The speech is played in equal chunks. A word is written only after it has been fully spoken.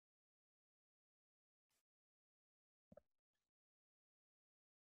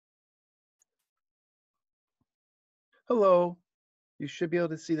Hello. You should be able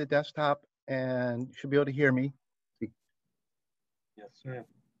to see the desktop and you should be able to hear me. Yes, sir.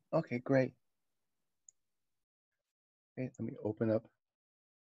 Okay, great. Okay, let me open up.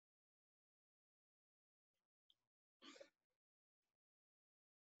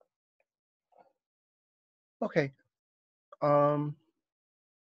 Okay. Um,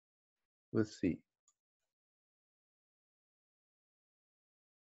 let's see.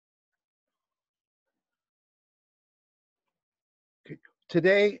 Okay.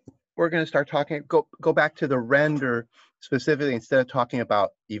 Today we're going to start talking, go back to the render specifically instead of talking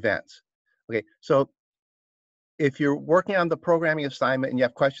about events. Okay, so if you're working on the programming assignment and you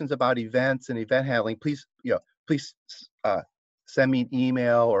have questions about events and event handling, please send me an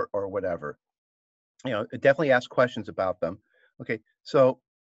email or whatever. Definitely ask questions about them. Okay, so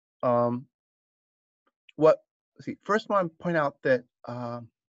um, let's see, first I want to point out that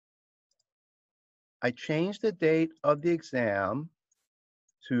I changed the date of the exam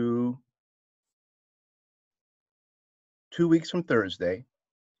to 2 weeks from Thursday.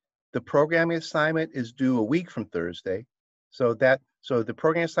 The programming assignment is due a week from Thursday. So the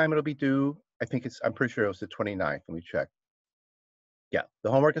programming assignment will be due, I'm pretty sure it was the 29th. Let me check. Yeah, the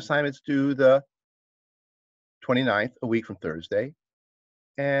homework assignment's due the 29th, a week from Thursday.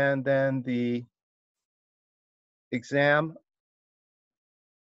 And then the exam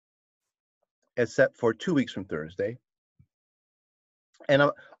is set for 2 weeks from Thursday. And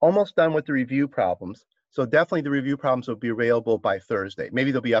I'm almost done with the review problems. So definitely the review problems will be available by Thursday.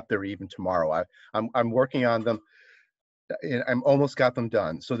 Maybe they'll be up there even tomorrow. I'm working on them. And I'm almost got them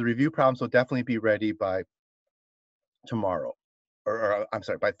done. So the review problems will definitely be ready by tomorrow, or I'm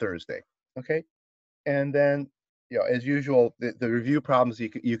sorry, by Thursday. Okay. And then, as usual, the review problems,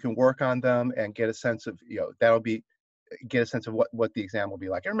 you can work on them and get a sense of, get a sense of what the exam will be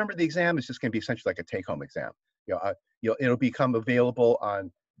like. And remember, the exam is just going to be essentially like a take-home exam. It'll become available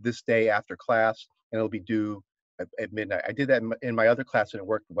on this day after class, and it'll be due at midnight. I did that in my other class, and it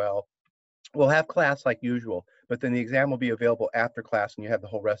worked well. We'll have class like usual, but then the exam will be available after class, and you have the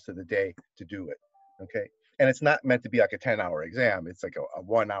whole rest of the day to do it. Okay. And it's not meant to be like a 10-hour exam. It's like a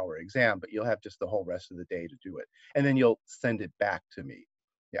 1-hour exam, but you'll have just the whole rest of the day to do it. And then you'll send it back to me.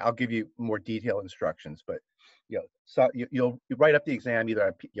 Yeah, I'll give you more detailed instructions, but so you'll write up the exam either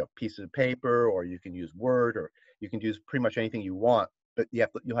on pieces of paper, or you can use Word, or you can use pretty much anything you want, but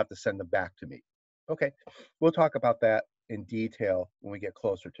you'll have to send them back to me. Okay, we'll talk about that in detail when we get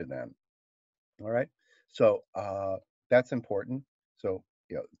closer to them. All right, so that's important. So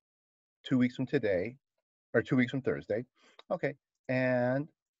 2 weeks from today, or 2 weeks from Thursday. Okay, and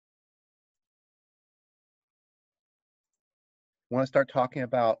want to start talking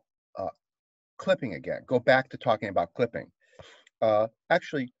about clipping again. Go back to talking about clipping.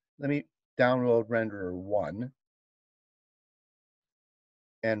 Actually, let me download Renderer 1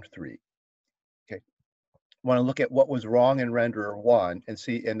 and 3. Okay, want to look at what was wrong in Renderer 1 and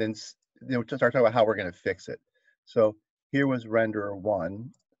see, and then start talking about how we're going to fix it. So here was Renderer 1.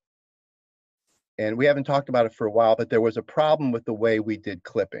 And we haven't talked about it for a while, but there was a problem with the way we did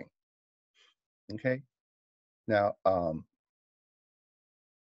clipping. Okay, now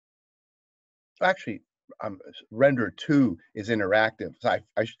actually, Render 2 is interactive. So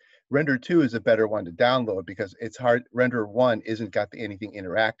Render 2 is a better one to download because it's hard. Render 1 isn't got anything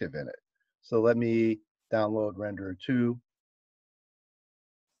interactive in it. So let me download Render 2.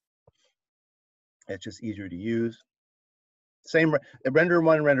 It's just easier to use. Same Render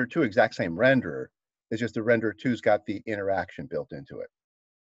 1 and Render 2, exact same renderer. It's just the Render 2's got the interaction built into it.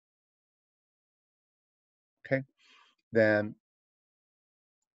 Okay, then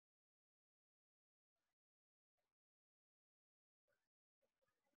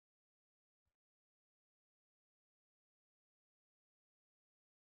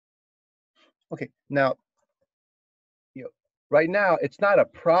okay, now right now it's not a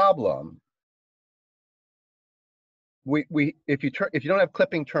problem. If you don't have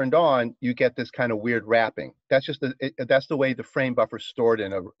clipping turned on, you get this kind of weird wrapping. That's just that's the way the frame buffer is stored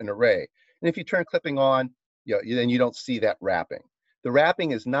in an array. And if you turn clipping on, then you don't see that wrapping. The wrapping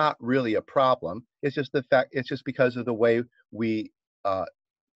is not really a problem. It's just it's just because of the way we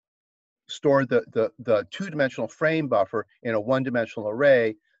store the two-dimensional frame buffer in a one-dimensional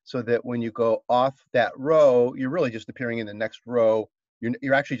array, so that when you go off that row, you're really just appearing in the next row.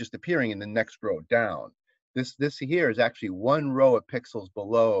 You're actually just appearing in the next row down. This here is actually one row of pixels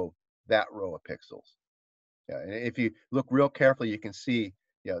below that row of pixels. Yeah, and if you look real carefully, you can see,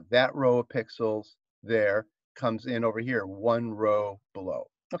 that row of pixels there comes in over here, one row below.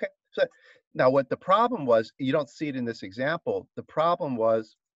 Okay, so now what the problem was, you don't see it in this example. The problem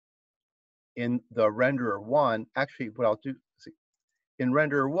was in the renderer one, actually what I'll do, see, in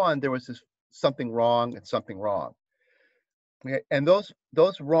renderer one, there was this something wrong and something wrong. Okay, and those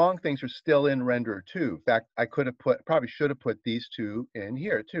wrong things are still in renderer two. In fact, I could have probably should have put these two in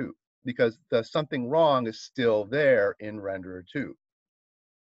here too, because the something wrong is still there in renderer two.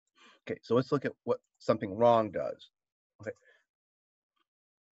 Okay, so let's look at what something wrong does. Okay,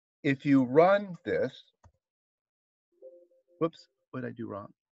 if you run this, whoops, what did I do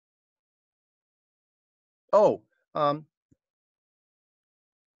wrong? Oh, I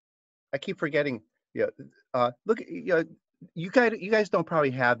keep forgetting. Yeah, look, you guys don't probably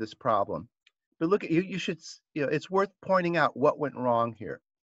have this problem, but look at you. You should, it's worth pointing out what went wrong here.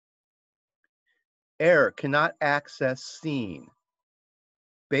 Error, cannot access scene.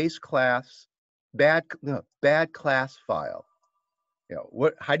 Base class, bad class file.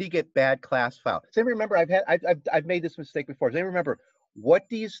 How do you get bad class file? Does anybody remember? I've made this mistake before. Does anybody remember, what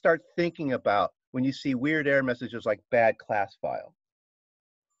do you start thinking about when you see weird error messages like bad class file?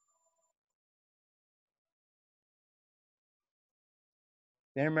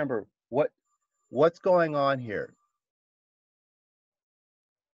 Then remember what's going on here.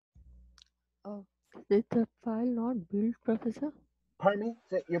 Is the file not built, Professor? Pardon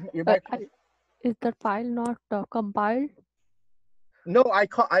me? Your microphone? Is the file not compiled? No, I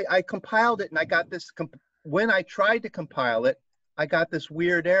compiled it and I got this. When I tried to compile it, I got this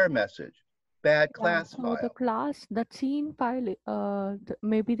weird error message. Bad class file. So the class, that scene file,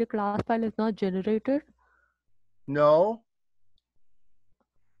 maybe the class file is not generated? No.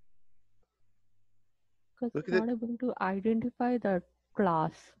 Because it's not able to identify the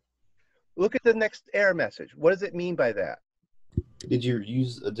class. Look at the next error message. What does it mean by that? Did you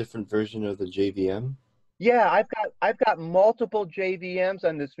use a different version of the JVM? Yeah, I've got multiple JVMs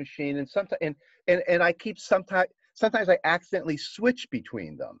on this machine, and sometimes and I keep sometimes I accidentally switch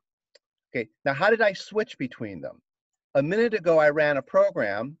between them. Okay, now how did I switch between them? A minute ago I ran a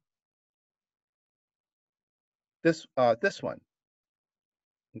program. This one.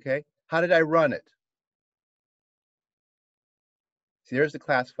 Okay, how did I run it? See, there's the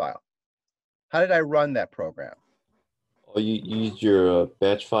class file. How did I run that program? Oh, you used your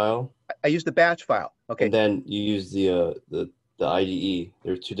batch file? I used the batch file. Okay. And then you used the IDE.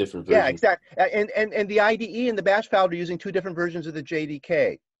 There are two different versions. Yeah, exactly. And the IDE and the batch file are using two different versions of the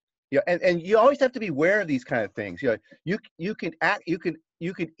JDK. Yeah, and you always have to be aware of these kind of things. You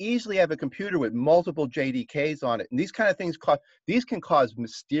can easily have a computer with multiple JDKs on it, and these kind of things can cause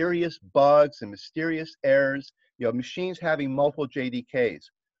mysterious bugs and mysterious errors. Machines having multiple JDKs.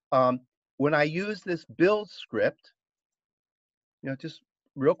 When I use this build script, just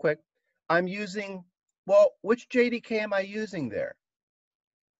real quick, I'm using, well, which JDK am I using there?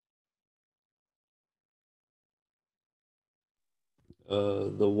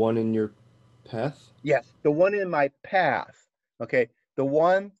 The one in your path? Yes, the one in my path. Okay, the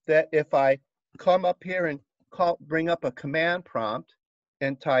one that if I come up here and bring up a command prompt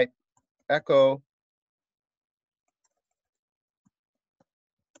and type echo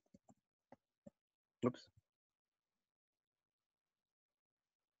oops.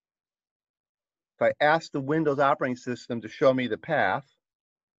 If I ask the Windows operating system to show me the path,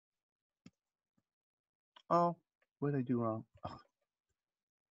 oh, what did I do wrong? Oh.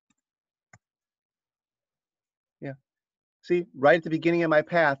 Yeah, see, right at the beginning of my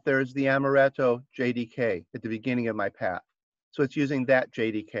path, there's the Amaretto JDK at the beginning of my path. So it's using that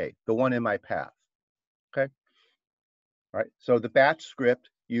JDK, the one in my path, okay? All right, so the batch script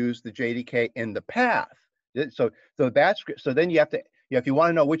used the JDK in the path. So the batch script, so then you have to, if you want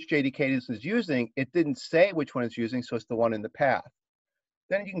to know which JDK this is using, it didn't say which one it's using, so it's the one in the path.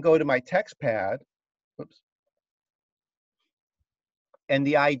 Then you can go to my TextPad, whoops, and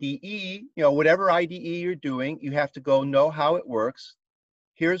the IDE, whatever IDE you're doing, you have to go know how it works.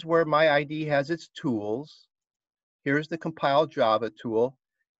 Here's where my IDE has its tools. Here's the compile Java tool,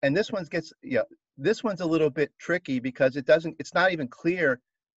 and this one's this one's a little bit tricky because it's not even clear.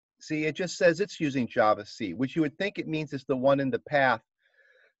 See, it just says it's using Java C, which you would think it means it's the one in the path.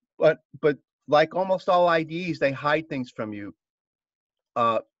 But like almost all IDEs, they hide things from you.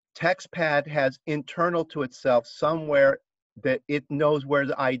 TextPad has internal to itself somewhere that it knows where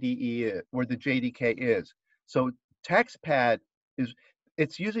the IDE is, where the JDK is. So TextPad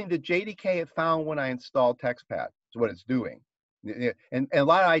it's using the JDK it found when I installed TextPad. Is what it's doing. And a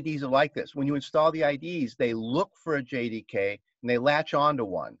lot of IDEs are like this. When you install the IDEs, they look for a JDK and they latch onto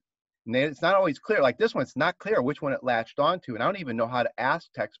one. And it's not always clear. Like this one, it's not clear which one it latched onto. And I don't even know how to ask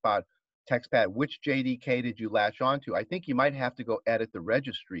TextPad, which JDK did you latch onto? I think you might have to go edit the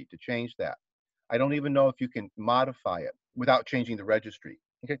registry to change that. I don't even know if you can modify it without changing the registry.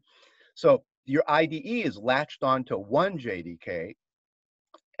 Okay, So your IDE is latched onto one JDK,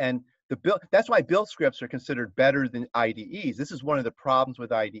 and that's why build scripts are considered better than IDEs. This is one of the problems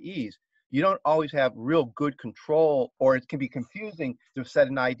with IDEs. You don't always have real good control, or it can be confusing to set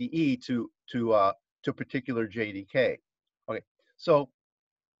an IDE to a particular JDK. Okay, so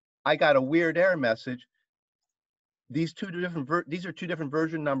I got a weird error message. These are two different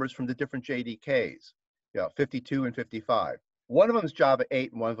version numbers from the different JDKs. 52 and 55. One of them is Java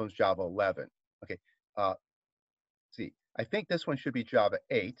 8 and one of them is Java 11. Okay, see, I think this one should be Java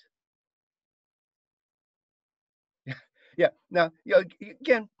 8. Yeah. Now,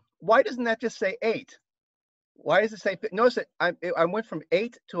 again, why doesn't that just say 8? Why does it say? Notice that I went from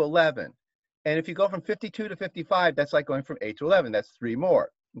 8 to 11, and if you go from 52 to 55, that's like going from 8 to 11. That's 3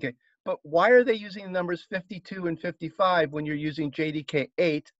 more. Okay. But why are they using the numbers 52 and 55 when you're using JDK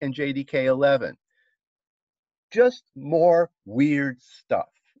 8 and JDK 11? Just more weird stuff.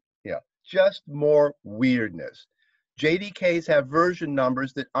 Yeah, just more weirdness. JDKs have version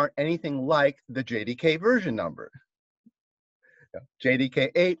numbers that aren't anything like the JDK version number. JDK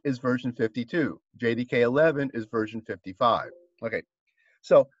 8 is version 52. JDK 11 is version 55. Okay,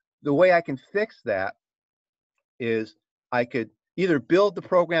 so the way I can fix that is I could either build the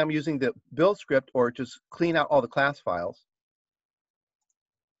program using the build script or just clean out all the class files.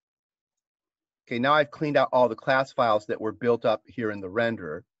 Okay, now I've cleaned out all the class files that were built up here in the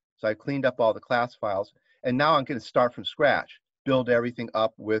renderer. So I've cleaned up all the class files, and now I'm going to start from scratch, build everything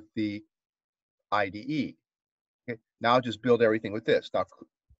up with the IDE. Okay, now I'll just build everything with this. Now,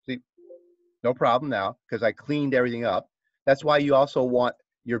 see, no problem now, because I cleaned everything up. That's why you also want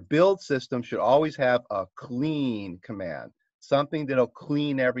your build system should always have a clean command, something that'll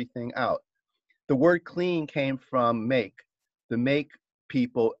clean everything out. The word clean came from make. The make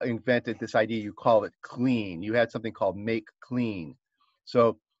people invented this idea. You call it clean. You had something called make clean.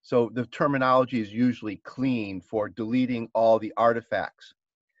 So the terminology is usually clean for deleting all the artifacts.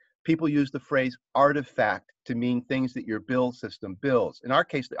 People use the phrase artifact to mean things that your build system builds. In our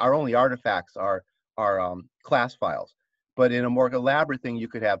case, our only artifacts are class files. But in a more elaborate thing, you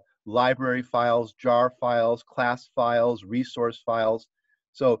could have library files, jar files, class files, resource files.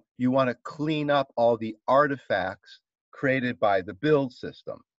 So you want to clean up all the artifacts created by the build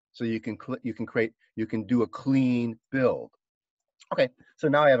system. So you can do a clean build. Okay, so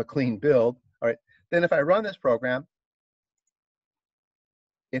now I have a clean build. All right, then if I run this program,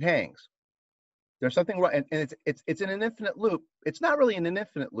 it hangs. There's something wrong, and it's in an infinite loop. It's not really in an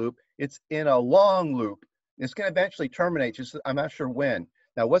infinite loop. It's in a long loop. It's going to eventually terminate. Just I'm not sure when.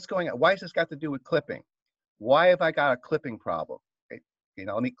 Now, what's going on? Why has this got to do with clipping? Why have I got a clipping problem? Okay,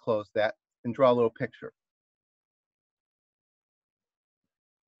 now let me close that and draw a little picture.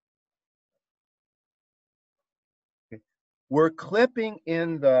 Okay. We're clipping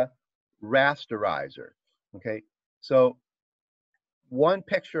in the rasterizer. Okay, so one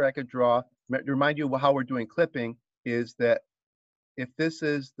picture I could draw to remind you how we're doing clipping is that if this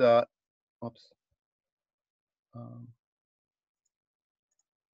is the, oops,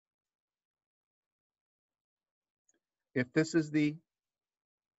 if this is the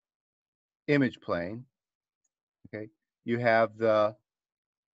image plane, okay, you have the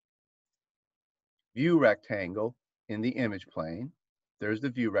view rectangle in the image plane. There's the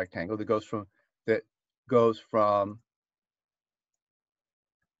view rectangle that goes from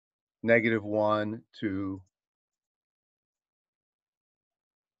 -1 to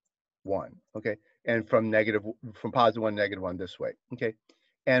 1, okay, and from +1 to -1 this way, okay.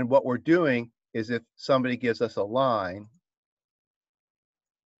 And what we're doing is if somebody gives us a line,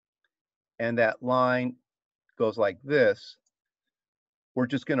 and that line goes like this, we're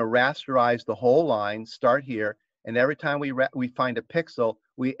just going to rasterize the whole line, start here, and every time we find a pixel,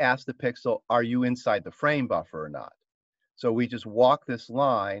 we ask the pixel, are you inside the frame buffer or not? So we just walk this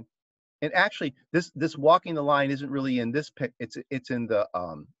line, and actually this walking the line isn't really in this it's in the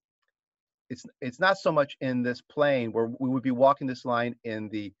it's not so much in this plane where we would be walking this line in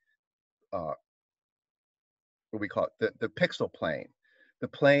the what we call it, the pixel plane, the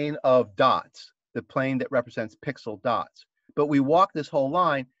plane of dots, the plane that represents pixel dots. But we walk this whole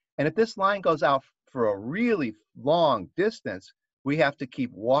line, and if this line goes out for a really long distance, we have to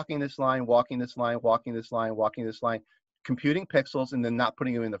keep walking this line, walking this line, walking this line, walking this line, computing pixels, and then not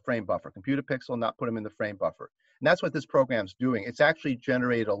putting them in the frame buffer. Compute a pixel, not put them in the frame buffer. And that's what this program's doing. It's actually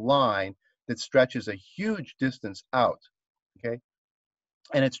generated a line that stretches a huge distance out, okay?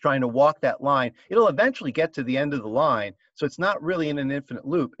 And it's trying to walk that line. It'll eventually get to the end of the line, so it's not really in an infinite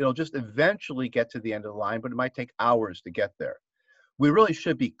loop. It'll just eventually get to the end of the line, but it might take hours to get there. We really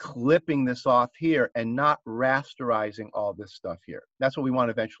should be clipping this off here and not rasterizing all this stuff here. That's what we want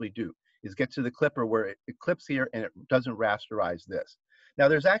to eventually do. is get to the clipper where it clips here and it doesn't rasterize this. Now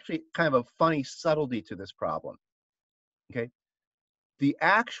there's actually kind of a funny subtlety to this problem, okay? The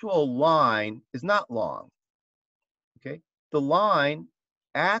actual line is not long, okay? The line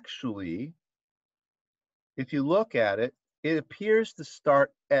actually, if you look at it, it appears to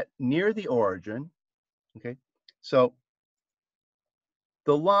start at near the origin, okay? So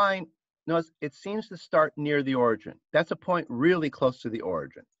the line, notice it seems to start near the origin. That's a point really close to the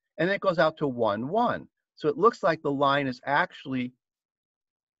origin. And then it goes out to 1, 1. So it looks like the line is actually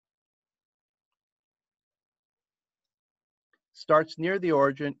starts near the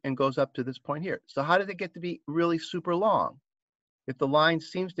origin and goes up to this point here. So how did it get to be really super long? If the line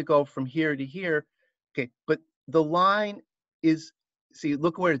seems to go from here to here, okay, but the line is, see,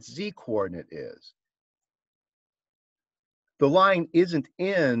 look where its z coordinate is. The line isn't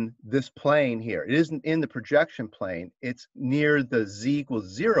in this plane here. It isn't in the projection plane. It's near the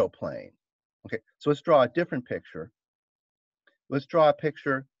z=0 plane. Okay, so let's draw a different picture. Let's draw a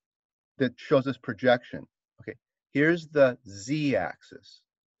picture that shows us projection. Okay, here's the z-axis,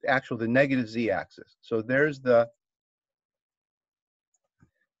 the negative z-axis. So there's the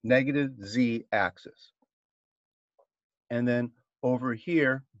negative z-axis. And then over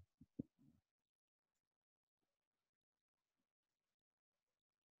here,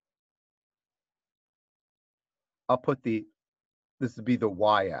 I'll put this would be the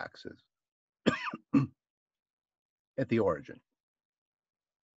y-axis at the origin.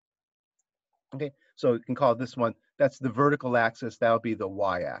 Okay, so you can call this one, that's the vertical axis, that would be the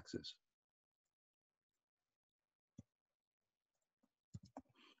y-axis.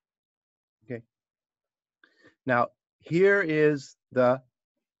 Okay, now here is the,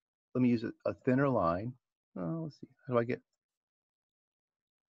 let me use a thinner line. Oh, let's see, how do I get?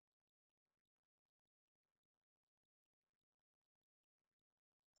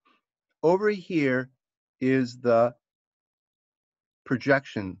 Over here is the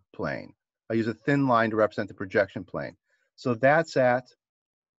projection plane. I use a thin line to represent the projection plane. So that's at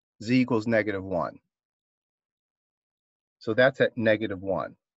z=-1. So that's at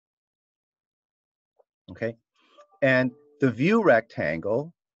 -1. Okay, and the view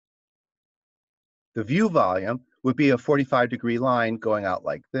rectangle, the view volume would be a 45-degree line going out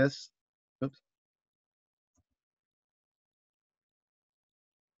like this. Oops.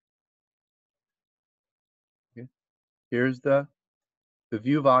 Okay. Here's the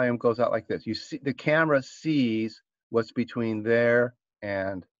view volume goes out like this. You see, the camera sees what's between there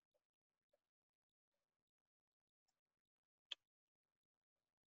and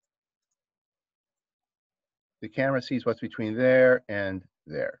the camera sees what's between there and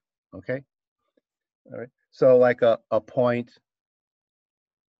there. Okay. All right. So like a point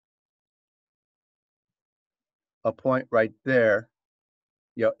right there,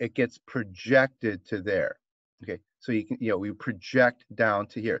 you know, it gets projected to there. Okay. So you can, you know, we project down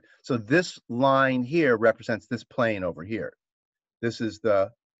to here. So this line here represents this plane over here. This is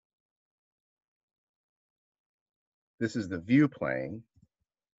the view plane.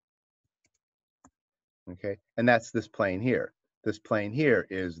 Okay, and that's this plane here. This plane here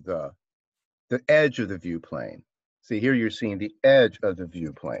is the edge of the view plane. See, here you're seeing the edge of the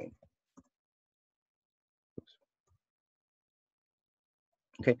view plane. Oops.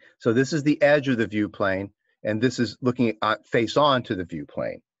 Okay, so this is the edge of the view plane, and this is looking at face on to the view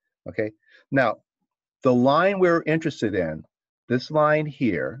plane. Okay, now the line we're interested in, this line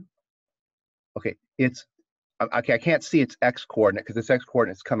here, okay, it's, okay, I can't see its x coordinate because this x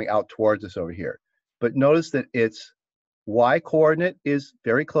coordinate is coming out towards us over here. But notice that its y coordinate is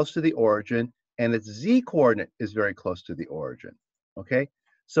very close to the origin and its z coordinate is very close to the origin. Okay,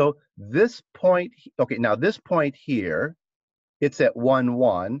 so this point, okay, now this point here, it's at 1,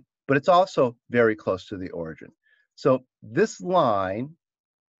 1, but it's also very close to the origin. So this line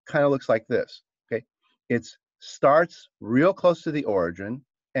kind of looks like this. Okay, it starts real close to the origin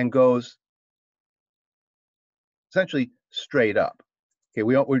and goes essentially straight up. Okay,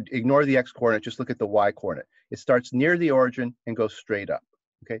 we ignore the x coordinate, just look at the y coordinate. It starts near the origin and goes straight up.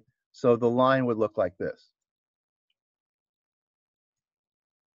 Okay, so the line would look like this.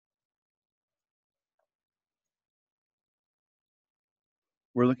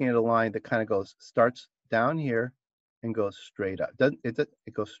 We're looking at a line that kind of starts down here and goes straight up.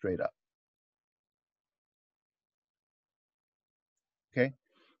 It goes straight up. Okay,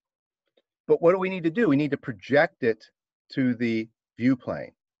 but what do we need to do? We need to project it to the view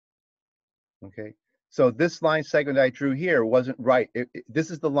plane. Okay, so this line segment I drew here wasn't right.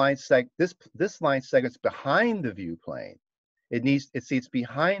 This is the line this line segment's behind the view plane. It's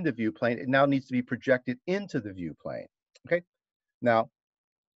behind the view plane. It now needs to be projected into the view plane. Okay, now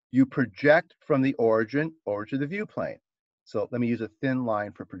you project from the origin over to the view plane. So let me use a thin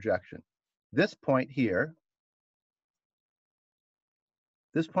line for projection. This point here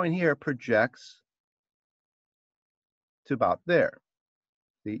projects to about there.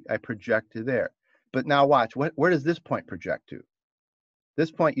 See, I project to there. But now watch, where does this point project to?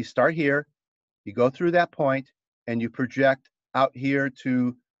 This point, you start here, you go through that point, and you project out here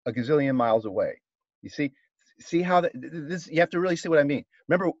to a gazillion miles away. You see how this, you have to really see what I mean.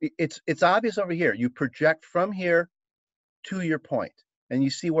 Remember, it's obvious over here. You project from here to your point, and you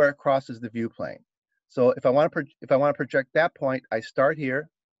see where it crosses the view plane. So if I want to project that point, I start here.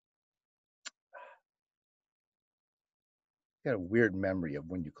 Got a weird memory of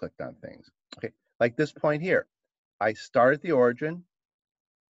when you clicked on things. Okay, like this point here. I start at the origin,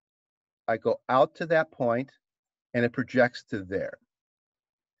 I go out to that point, and it projects to there.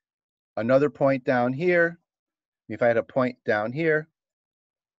 Another point down here. If I had a point down here,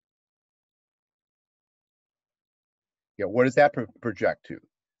 what does that project to?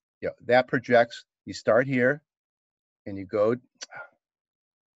 That projects, you start here, and you go,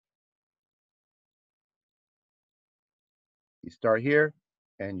 you start here,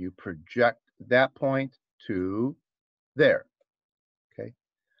 and you project that point to there. Okay.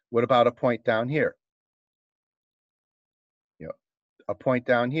 What about a point down here? A point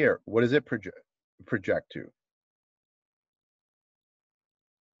down here, what does it project to?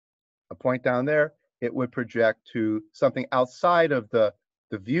 A point down there, it would project to something outside of the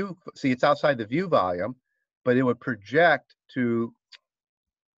view. See, it's outside the view volume, but it would project to,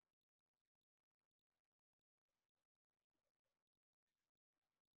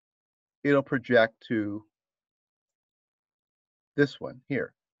 it'll project to this one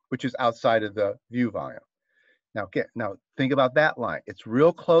here, which is outside of the view volume. Now think about that line. It's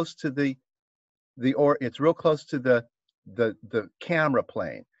real close to it's real close to the camera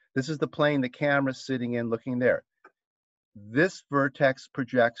plane. This is the plane the camera's sitting in, looking there. This vertex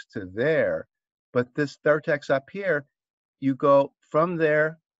projects to there, but this vertex up here, you go from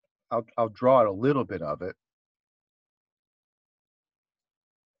there. I'll draw it a little bit of it.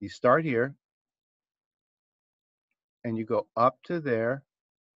 You start here, and you go up to there,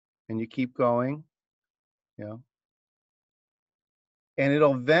 and you keep going, and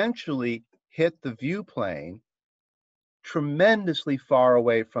it'll eventually hit the view plane tremendously far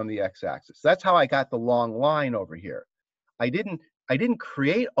away from the x-axis. That's how I got the long line over here. I didn't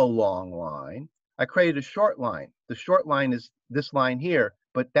create a long line. I created a short line. The short line is this line here,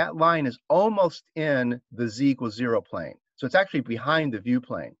 but that line is almost in the z=0 plane. So it's actually behind the view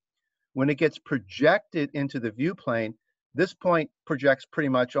plane. When it gets projected into the view plane, this point projects pretty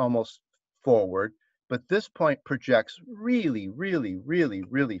much almost forward, but this point projects really, really, really,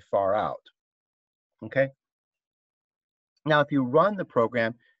 really far out. Okay? Now, if you run the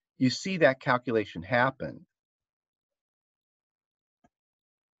program, you see that calculation happen.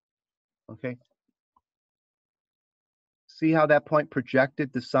 Okay? See how that point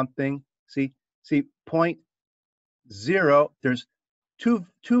projected to something? See point 0, there's two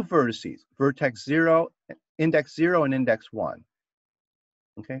vertices, vertex 0, index 0, and index 1.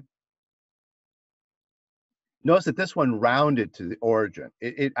 Okay? Notice that this one rounded to the origin.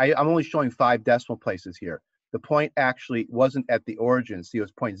 I'm only showing 5 decimal places here. The point actually wasn't at the origin. See, it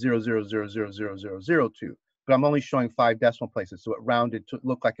was 0.00000002, but I'm only showing 5 decimal places, so it rounded to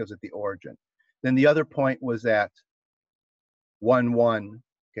look like it was at the origin. Then the other point was at 1,1.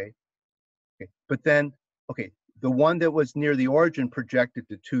 Okay. But then, the one that was near the origin projected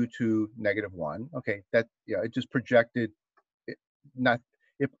to 2, 2, -1. Okay, it just projected. It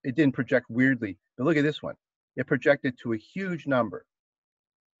didn't project weirdly. But look at this one. It projected to a huge number.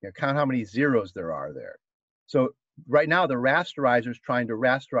 Count how many zeros there are there. So right now the rasterizer is trying to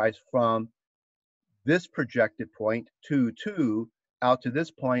rasterize from this projected point 2, 2 out to this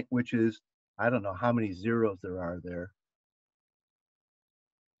point, which is, I don't know how many zeros there are there.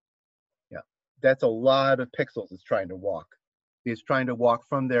 That's a lot of pixels it's trying to walk. It's trying to walk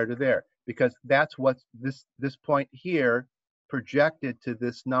from there to there, because that's what this point here projected to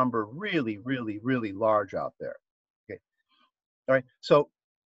this number really, really, really large out there. Okay. All right. So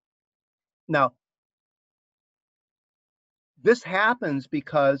now this happens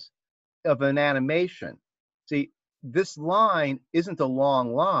because of an animation. See, this line isn't a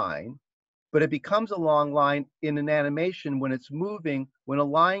long line, but it becomes a long line in an animation when it's moving. When a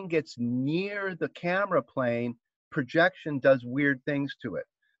line gets near the camera plane, projection does weird things to it.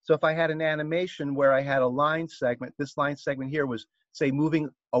 So if I had an animation where I had a line segment, this line segment here was, say, moving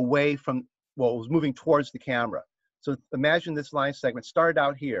away from, well, it was moving towards the camera. So imagine this line segment started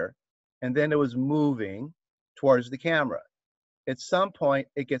out here, and then it was moving towards the camera. at some point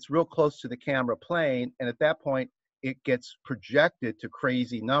it gets real close to the camera plane, and at that point it gets projected to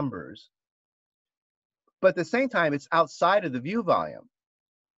crazy numbers. But at the same time, it's outside of the view volume.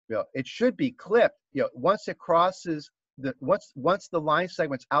 You know, it should be clipped. You know, once it crosses the once the line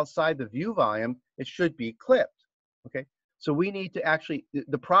segment's outside the view volume, it should be clipped. Okay, so we need to actually.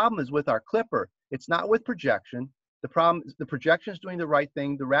 The problem is with our clipper. It's not with projection. The problem is the projection is doing the right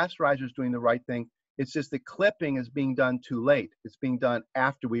thing. The rasterizer is doing the right thing. It's just the clipping is being done too late. It's being done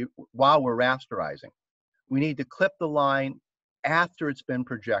while we're rasterizing. We need to clip the line after it's been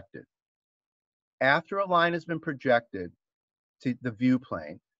projected. After a line has been projected to the view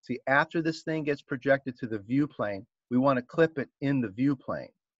plane, see, after this thing gets projected to the view plane, we want to clip it in the view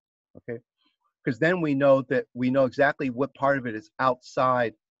plane, okay? Because then we know exactly what part of it is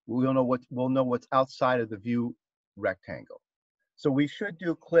outside. We'll know what's outside of the view rectangle. So we should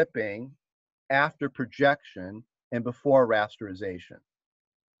do clipping after projection and before rasterization.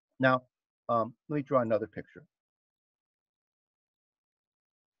 Now, let me draw another picture.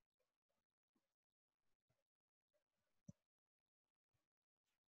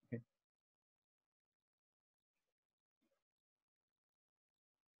 Okay.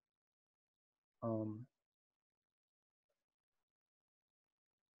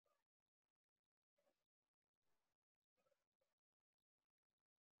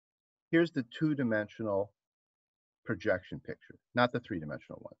 Here's the two-dimensional projection picture, not the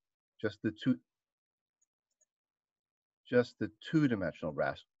three-dimensional one, just the two-dimensional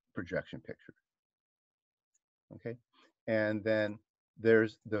projection picture. Okay, and then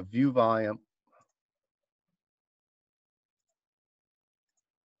there's the view volume.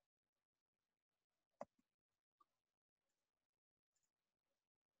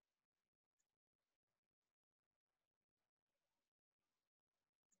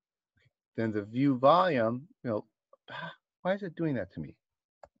 Then the view volume, you know, why is it doing that to me?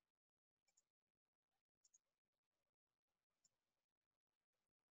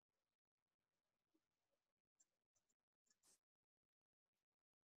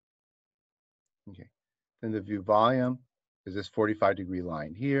 Okay, then the view volume is this 45-degree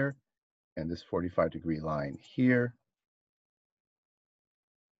line here, and this 45-degree line here.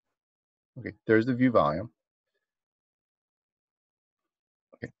 Okay, there's the view volume.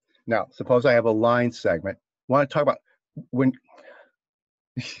 Okay, now suppose I have a line segment. I want to talk about when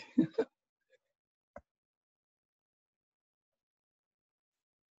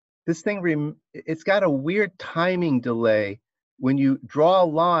this thing, it's got a weird timing delay. When you draw a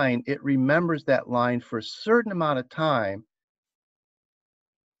line, it remembers that line for a certain amount of time,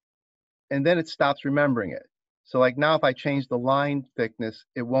 and then it stops remembering it. So like now, if I change the line thickness,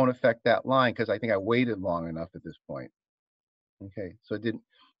 it won't affect that line because I think I waited long enough at this point. Okay, so it didn't.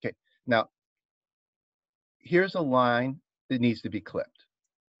 Okay, now here's a line that needs to be clipped.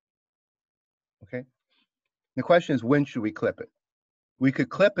 Okay, the question is, when should we clip it? We could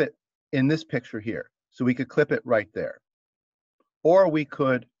clip it in this picture here. So we could clip it right there. Or we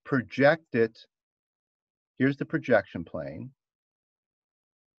could project it. Here's the projection plane.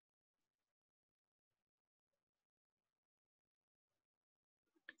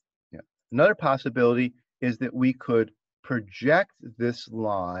 Yeah. Another possibility is that we could project this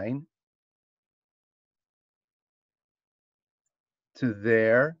line to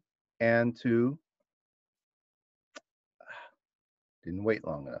there and to, didn't wait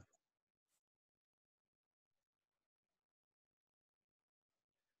long enough.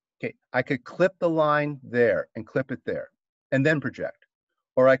 Okay, I could clip the line there and clip it there and then project.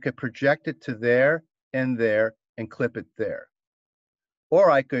 Or I could project it to there and clip it there.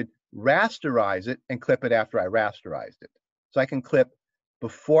 Or I could rasterize it and clip it after I rasterized it. So I can clip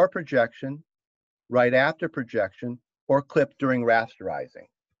before projection, right after projection, or clip during rasterizing.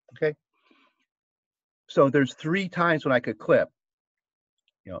 Okay. So there's 3 times when I could clip.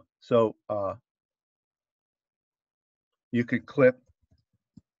 You know, so you could clip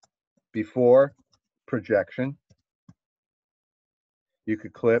before projection. You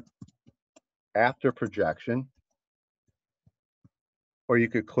could clip after projection, or you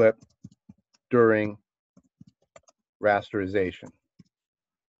could clip during rasterization.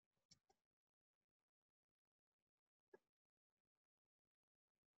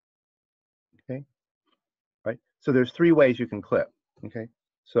 Okay, right? So there's 3 ways you can clip. Okay,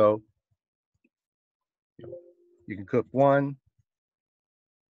 so you can clip 1,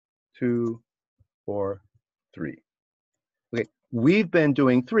 2, or 3. Okay, we've been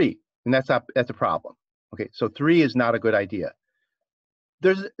doing 3, and that's a problem. Okay, so 3 is not a good idea.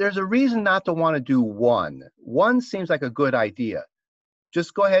 There's a reason not to want to do 1. 1 seems like a good idea.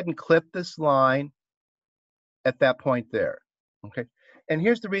 Just go ahead and clip this line at that point there. Okay, and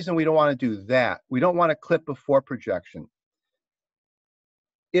here's the reason we don't want to do that. We don't want to clip before projection.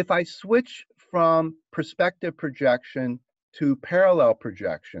 If I switch from perspective projection to parallel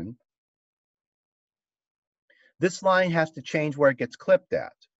projection, this line has to change where it gets clipped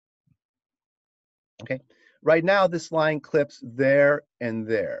at. Okay, right now this line clips there and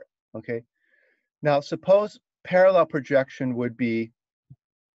there. Okay, now suppose parallel projection would be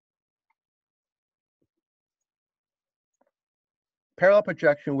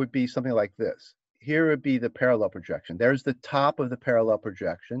something like this. Here would be the parallel projection. There's the top of the parallel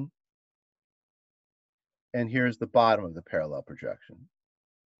projection, and here's the bottom of the parallel projection.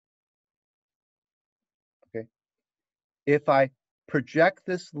 Okay, if I project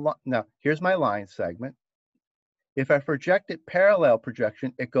this, now here's my line segment. If I project it parallel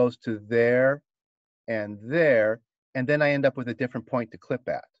projection, it goes to there, and then I end up with a different point to clip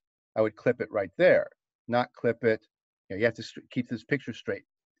at. I would clip it right there, not clip it. You have to keep this picture straight.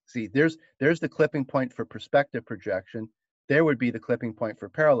 See, there's the clipping point for perspective projection. There would be the clipping point for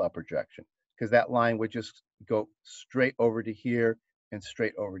parallel projection, because that line would just go straight over to here and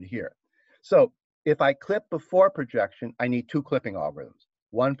straight over to here. So if I clip before projection, I need two clipping algorithms,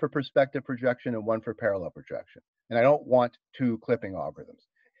 one for perspective projection and one for parallel projection. And I don't want two clipping algorithms.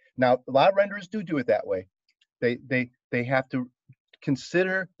 Now, a lot of renderers do it that way. They have to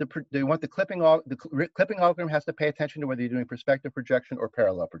consider they want the clipping algorithm has to pay attention to whether you're doing perspective projection or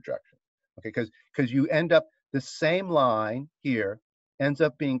parallel projection. Okay, because you end up the same line here ends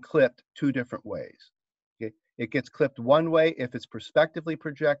up being clipped two different ways. Okay, it gets clipped one way if it's perspectively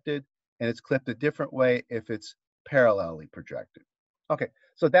projected, and it's clipped a different way if it's parallelly projected. Okay,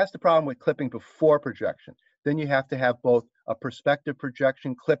 so that's the problem with clipping before projection. Then you have to have both a perspective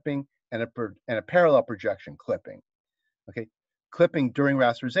projection clipping and a parallel projection clipping. Okay, clipping during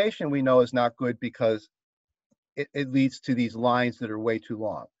rasterization we know is not good because it leads to these lines that are way too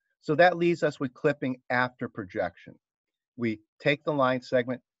long. So that leaves us with clipping after projection. We take the line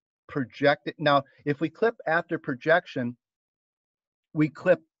segment, project it. Now, if we clip after projection, we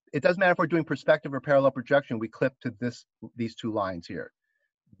clip, it doesn't matter if we're doing perspective or parallel projection, we clip to these two lines here.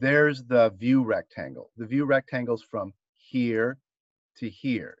 There's the view rectangle. The view rectangle is from here to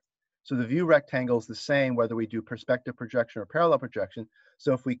here. So the view rectangle is the same whether we do perspective projection or parallel projection.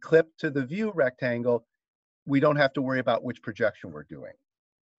 So if we clip to the view rectangle, we don't have to worry about which projection we're doing.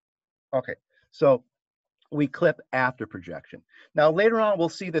 Okay, so we clip after projection. Now later on, we'll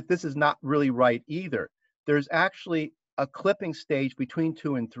see that this is not really right either. There's actually a clipping stage between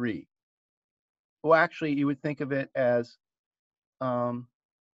 2 and 3. Well, actually, you would think of it as, it's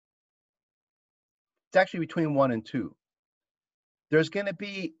actually between 1 and 2. There's going to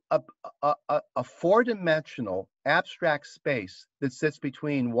be a four-dimensional abstract space that sits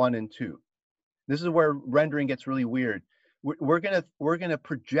between 1 and 2. This is where rendering gets really weird. We're gonna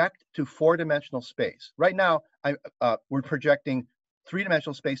project to four-dimensional space. Right now, we're projecting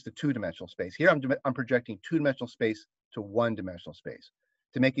three-dimensional space to two-dimensional space. Here, I'm projecting two-dimensional space to one-dimensional space.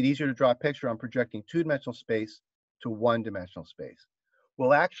 To make it easier to draw a picture, I'm projecting two-dimensional space to one-dimensional space.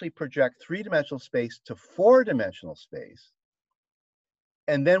 We'll actually project three-dimensional space to four-dimensional space,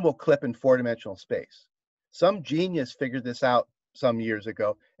 and then we'll clip in four-dimensional space. Some genius figured this out some years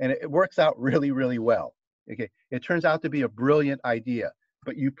ago, and it works out really, really well. Okay, it turns out to be a brilliant idea,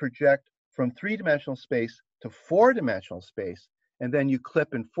 but you project from three-dimensional space to four-dimensional space, and then you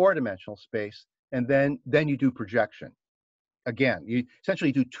clip in four-dimensional space, and then you do projection. Again, you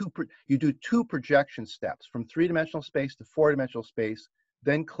essentially do two projection steps from three-dimensional space to four-dimensional space,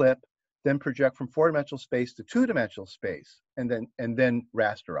 then clip, then project from four-dimensional space to two-dimensional space, and then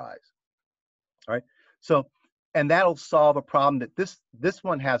rasterize. All right, so and that'll solve a problem that this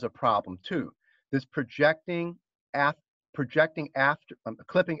one has a problem too. This clipping after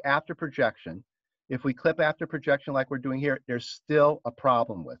projection. If we clip after projection like we're doing here, there's still a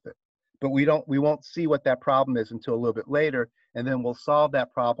problem with it. But we won't see what that problem is until a little bit later, and then we'll solve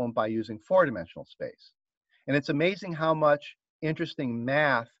that problem by using four-dimensional space. And it's amazing how much interesting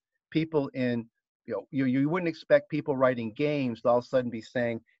math people in, you wouldn't expect people writing games to all of a sudden be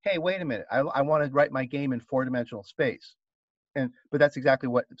saying, hey, wait a minute, I want to write my game in four-dimensional space. But that's exactly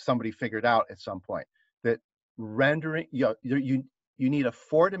what somebody figured out at some point, that rendering, you need a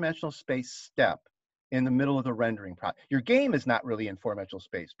four-dimensional space step in the middle of the rendering process. Your game is not really in four-dimensional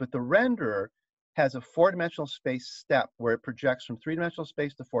space, but the renderer has a four-dimensional space step where it projects from three-dimensional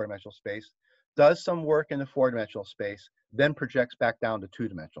space to four-dimensional space, does some work in the four-dimensional space, then projects back down to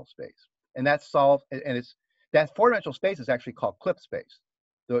two-dimensional space. And that's solved, and that four-dimensional space is actually called clip space.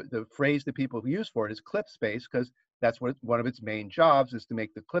 The phrase that people use for it is clip space, because that's what one of its main jobs is, to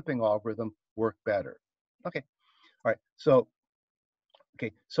make the clipping algorithm work better. Okay, all right, so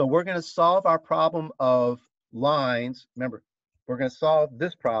Okay, so we're going to solve our problem of lines. Remember, we're going to solve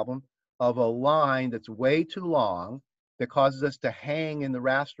this problem of a line that's way too long that causes us to hang in the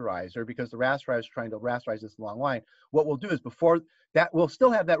rasterizer because the rasterizer is trying to rasterize this long line. What we'll do is before that, we'll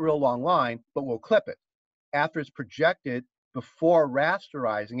still have that real long line, but we'll clip it. After it's projected, before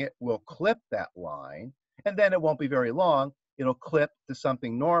rasterizing it, we'll clip that line, and then it won't be very long. It'll clip to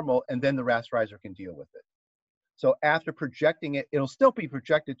something normal, and then the rasterizer can deal with it. So after projecting it, it'll still be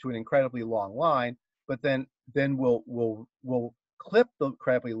projected to an incredibly long line, but then we'll clip the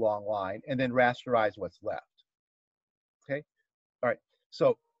incredibly long line and then rasterize what's left. Okay, all right.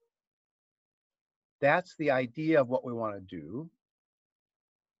 So that's the idea of what we want to do.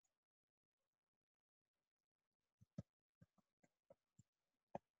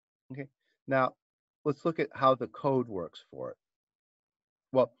 Okay, now let's look at how the code works for it.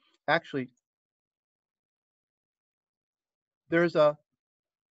 Well, actually, there's a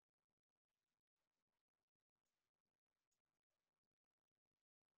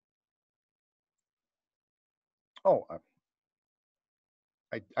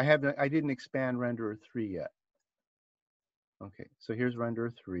I didn't expand renderer 3 yet. Okay, so here's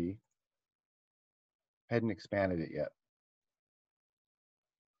renderer 3. I hadn't expanded it yet.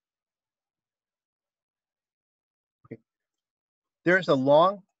 Okay, there's a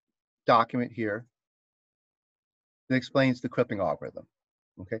long document here that explains the clipping algorithm.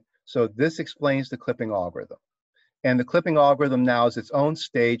 Okay, so this explains the clipping algorithm. And the clipping algorithm now is its own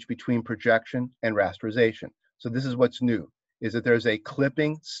stage between projection and rasterization. So this is what's new, is that there's a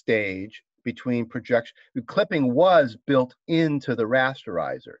clipping stage between projection. Clipping was built into the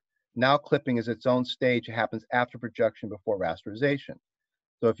rasterizer. Now clipping is its own stage. It happens after projection, before rasterization.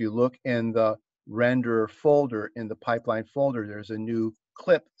 So if you look in the renderer folder, in the pipeline folder, there's a new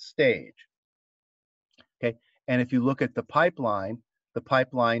clip stage. Okay, and if you look at the pipeline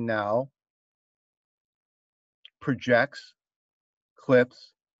now projects,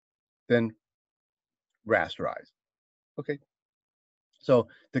 clips, then rasterize. Okay, so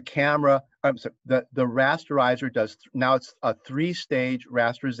the camera, I'm sorry, the rasterizer does, now it's a 3-stage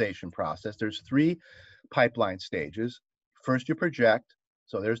rasterization process. There's 3 pipeline stages. First you project,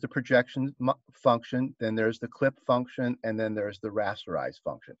 so there's the projection function, then there's the clip function, and then there's the rasterize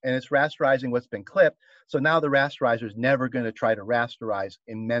function. And it's rasterizing what's been clipped, so now the rasterizer is never going to try to rasterize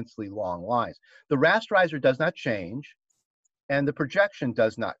immensely long lines. The rasterizer does not change, and the projection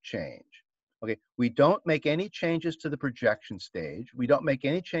does not change. Okay, we don't make any changes to the projection stage. We don't make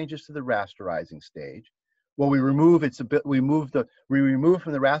any changes to the rasterizing stage. Well, we remove from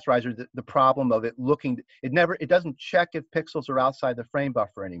the rasterizer the problem of it looking, it doesn't check if pixels are outside the frame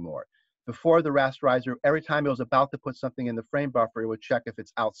buffer anymore. Before the rasterizer, every time it was about to put something in the frame buffer, it would check if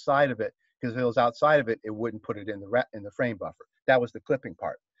it's outside of it, because if it was outside of it, it wouldn't put it in the frame buffer. That was the clipping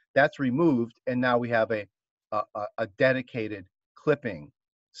part. That's removed, and now we have a dedicated clipping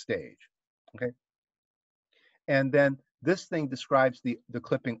stage. Okay, and then this thing describes the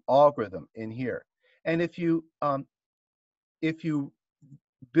clipping algorithm in here. And if you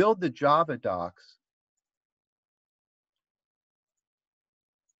build the Java docs,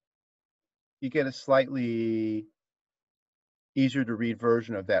 you get a slightly easier to read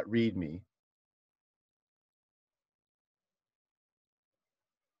version of that README.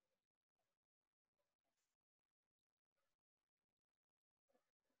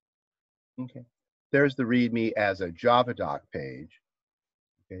 Okay, there's the README as a Java doc page.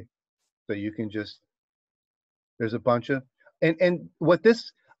 Okay, so you can just, there's a bunch of, and what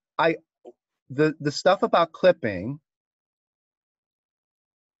this, the stuff about clipping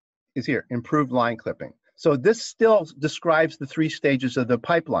is here, improved line clipping. So this still describes the 3 stages of the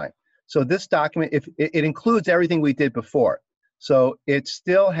pipeline. So this document, it includes everything we did before. So it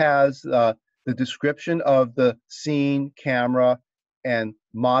still has the description of the scene, camera, and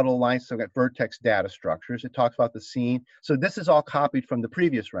model lines. So we've got vertex data structures. It talks about the scene. So this is all copied from the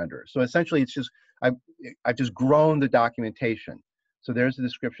previous render. So essentially, it's just, I've just grown the documentation. So there's a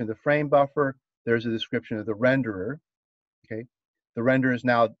description of the frame buffer. There's a description of the renderer. Okay, the render is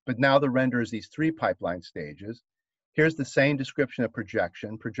now, but now the render is these 3 pipeline stages. Here's the same description of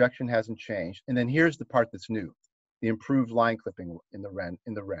projection. Projection hasn't changed. And then here's the part that's new, the improved line clipping in the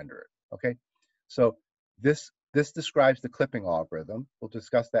renderer. Okay, so this describes the clipping algorithm. We'll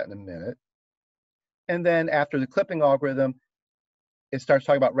discuss that in a minute. And then after the clipping algorithm, it starts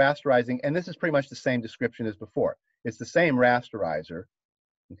talking about rasterizing. And this is pretty much the same description as before. It's the same rasterizer.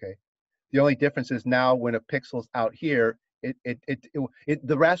 Okay, the only difference is now when a pixel's out here,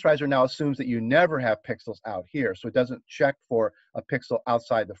 the rasterizer now assumes that you never have pixels out here, so it doesn't check for a pixel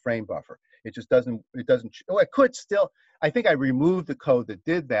outside the frame buffer. It just doesn't, oh, it could still, I think I removed the code that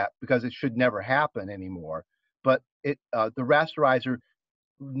did that because it should never happen anymore. But the rasterizer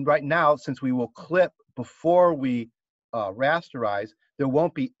right now, since we will clip before we rasterize, there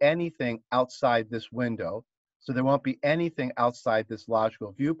won't be anything outside this window. So there won't be anything outside this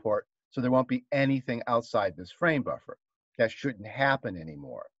logical viewport. So there won't be anything outside this frame buffer. That shouldn't happen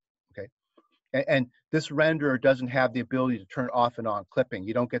anymore, okay? And this renderer doesn't have the ability to turn off and on clipping.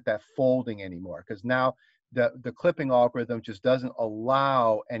 You don't get that folding anymore because now the clipping algorithm just doesn't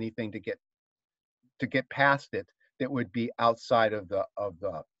allow anything to get past it that would be outside of the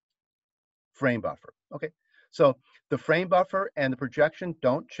frame buffer, okay? So the frame buffer and the projection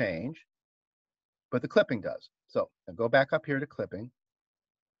don't change, but the clipping does. So I'll go back up here to clipping.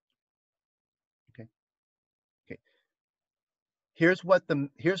 Okay. Here's what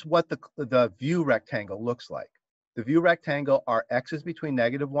the view rectangle looks like. The view rectangle are x's between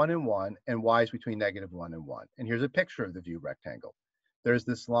 -1 and 1 and y's between -1 and 1. And here's a picture of the view rectangle. There's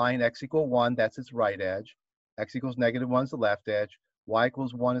this line x equal 1, that's its right edge. X equals -1 is the left edge. Y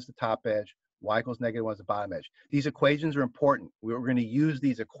equals 1 is the top edge. Y equals -1 is the bottom edge. These equations are important. We're going to use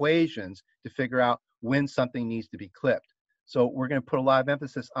these equations to figure out when something needs to be clipped. So we're going to put a lot of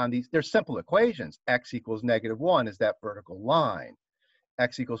emphasis on these. They're simple equations. X equals -1 is that vertical line.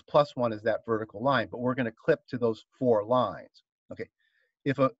 X equals +1 is that vertical line. But we're going to clip to those 4 lines. Okay.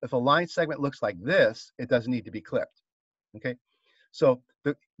 If a line segment looks like this, it doesn't need to be clipped. Okay. So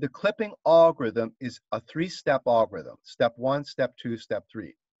the clipping algorithm is a 3-step algorithm. Step 1, step 2, step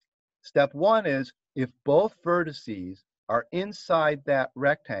 3. Step 1 is if both vertices are inside that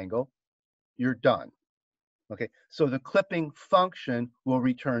rectangle, you're done. Okay, so the clipping function will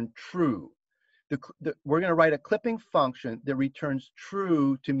return true. We're going to write a clipping function that returns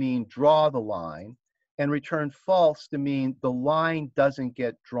true to mean draw the line, and return false to mean the line doesn't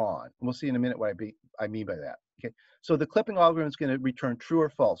get drawn. And we'll see in a minute what I mean by that. Okay, so the clipping algorithm is going to return true or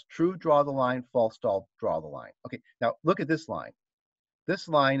false. True, draw the line. False, draw the line. Okay, now look at this line. This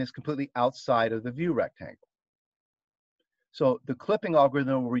line is completely outside of the view rectangle. So the clipping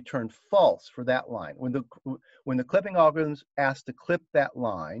algorithm will return false for that line. When the clipping algorithm is asked to clip that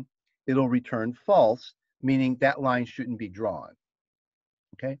line, it'll return false, meaning that line shouldn't be drawn.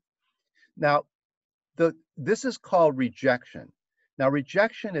 Okay. Now, this is called rejection. Now,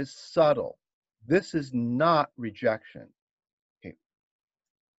 rejection is subtle. This is not rejection. Okay.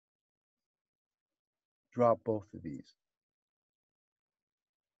 Draw both of these.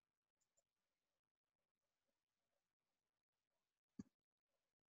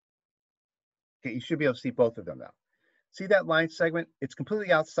 Okay, you should be able to see both of them now. See that line segment? It's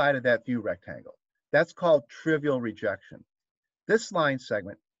completely outside of that view rectangle. That's called trivial rejection. This line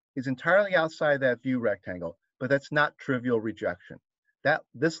segment is entirely outside of that view rectangle, but that's not trivial rejection.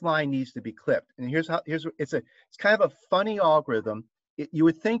 This line needs to be clipped. And it's kind of a funny algorithm. You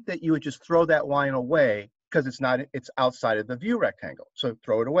would think that you would just throw that line away because it's outside of the view rectangle. So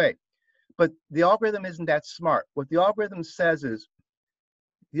throw it away. But the algorithm isn't that smart. What the algorithm says is,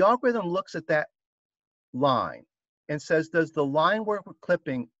 the algorithm looks at that line and says, does the line we're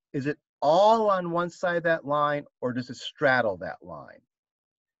clipping, is it all on one side of that line or does it straddle that line?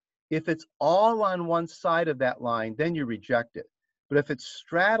 If it's all on one side of that line, then you reject it. But if it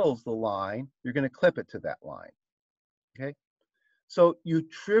straddles the line, you're going to clip it to that line. Okay? So you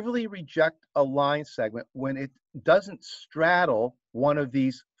trivially reject a line segment when it doesn't straddle one of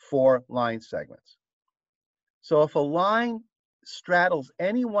these 4 line segments. So if a line straddles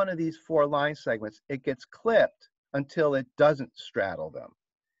any one of these 4 line segments, it gets clipped until it doesn't straddle them.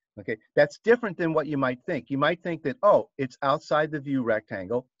 Okay, that's different than what you might think. You might think that, oh, it's outside the view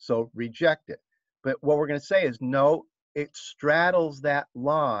rectangle, so reject it. But what we're going to say is, no, it straddles that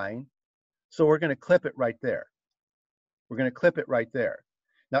line, so we're going to clip it right there. We're going to clip it right there.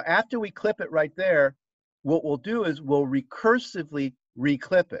 Now, after we clip it right there, what we'll do is we'll recursively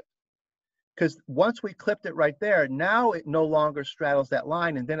reclip it. Because once we clipped it right there, now it no longer straddles that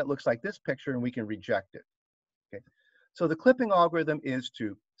line, and then it looks like this picture, and we can reject it. Okay. So the clipping algorithm is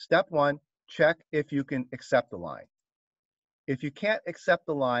to, step 1, check if you can accept the line. If you can't accept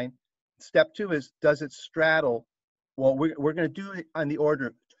the line, step 2 is, does it straddle? Well, we're going to do it on the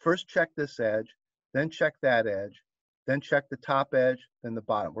order, first check this edge, then check that edge, then check the top edge, then the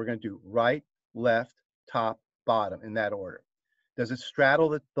bottom. We're going to do right, left, top, bottom in that order. Does it straddle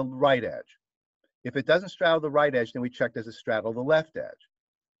the right edge? If it doesn't straddle the right edge, then we check, does it straddle the left edge?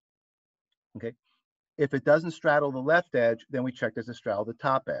 Okay. If it doesn't straddle the left edge, then we check, does it straddle the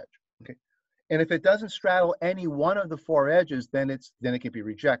top edge? Okay. And if it doesn't straddle any one of the 4 edges, then it can be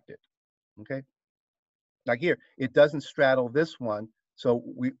rejected. Okay. Like here, it doesn't straddle this one. So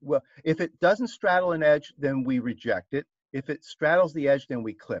well, if it doesn't straddle an edge, then we reject it. If it straddles the edge, then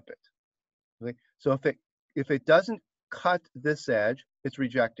we clip it. Okay. So if it doesn't cut this edge, it's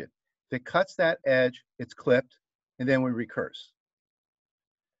rejected. If it cuts that edge, it's clipped, and then we recurse.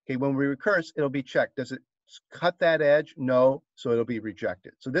 Okay, when we recurse, it'll be checked. Does it cut that edge? No, so it'll be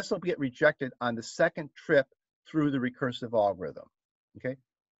rejected. So this will get rejected on the second trip through the recursive algorithm. Okay,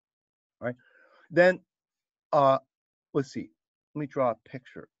 all right. Then let's see. Let me draw a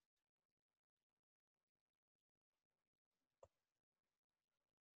picture.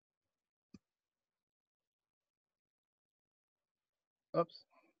 Oops.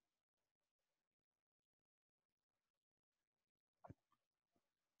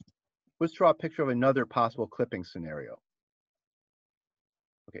 Let's draw a picture of another possible clipping scenario.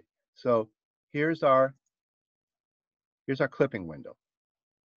 Okay, so here's our clipping window.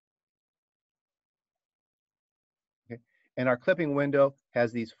 Okay, and our clipping window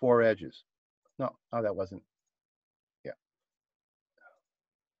has these 4 edges. No, oh, that wasn't. Yeah.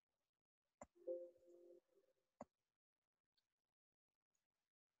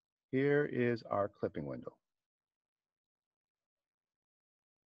 Here is our clipping window.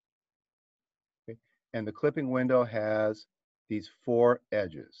 Okay, and the clipping window has these 4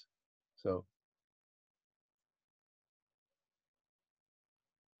 edges. So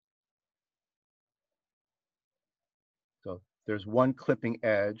there's one clipping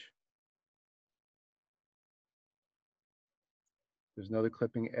edge. There's another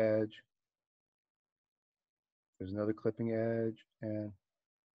clipping edge. There's another clipping edge, and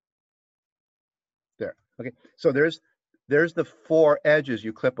there. Okay, so there's the 4 edges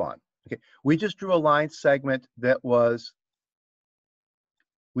you clip on. Okay, we just drew a line segment that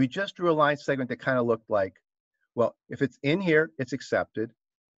kind of looked like, well, if it's in here, it's accepted.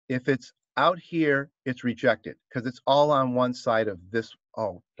 If it's out here, it's rejected because it's all on one side of this.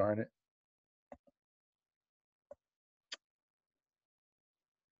 Oh, darn it.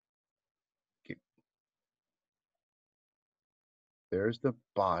 Okay. There's the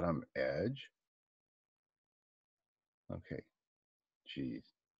bottom edge. Okay, geez.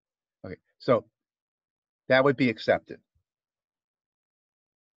 Okay, so that would be accepted.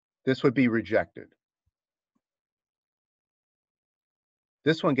 This would be rejected.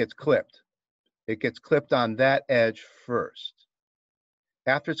 This one gets clipped. It gets clipped on that edge first.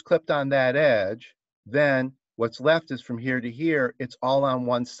 After it's clipped on that edge, then what's left is from here to here, it's all on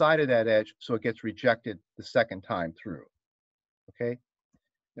one side of that edge, so it gets rejected the second time through. Okay,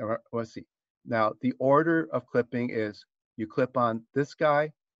 now let's see. Now the order of clipping is you clip on this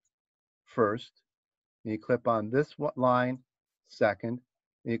guy first, and you clip on this line second,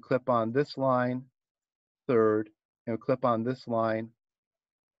 and you clip on this line third, and you clip on this line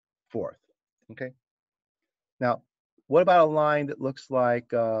fourth. Okay. Now, what about a line that looks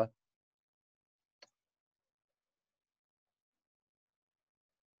like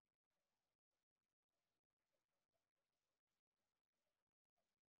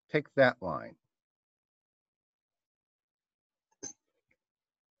take that line.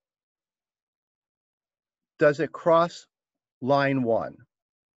 Does it cross line 1?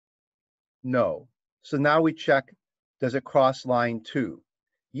 No. So now we check, does it cross line 2?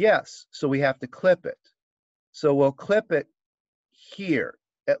 Yes, so we have to clip it. So we'll clip it here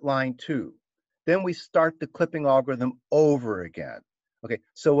at line 2. Then we start the clipping algorithm over again. Okay,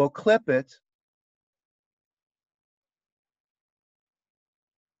 so we'll clip it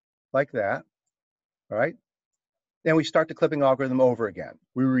like that, all right? Then we start the clipping algorithm over again.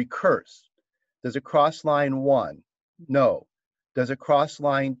 We recurse. Does it cross line 1? No. Does it cross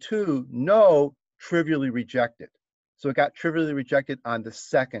line 2? No, trivially rejected. So it got trivially rejected on the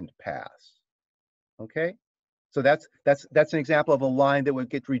second pass. Okay? So that's an example of a line that would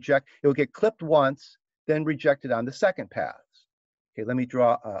get rejected. It would get clipped once, then rejected on the second pass. Okay, let me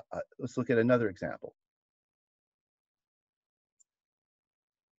draw, let's look at another example.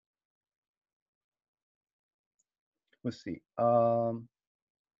 Let's see. No,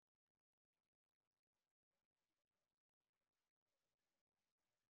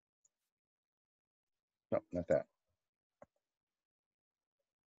 not that.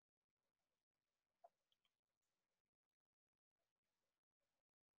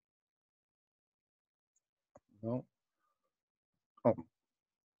 No. Oh,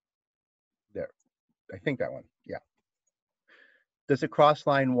 there. I think that one. Yeah. Does it cross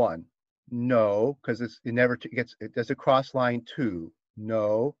line 1? No, because it never gets. Does it cross line 2?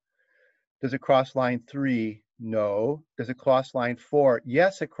 No. Does it cross line 3? No. Does it cross line 4?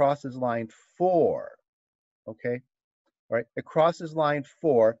 Yes, it crosses line 4. Okay. All right. It crosses line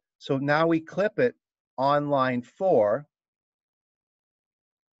 4. So now we clip it on line 4.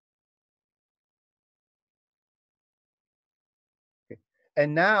 Okay.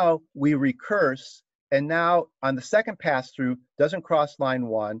 And now we recurse. And now on the second pass through, doesn't cross line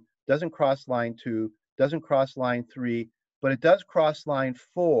 1, doesn't cross line 2, doesn't cross line 3, but it does cross line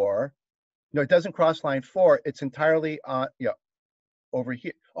 4. No, it doesn't cross line 4. It's entirely on, over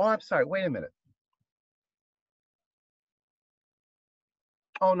here. Oh, I'm sorry. Wait a minute.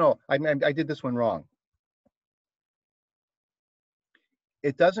 Oh no, I did this one wrong.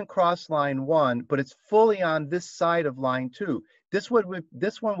 It doesn't cross line 1, but it's fully on this side of line 2. This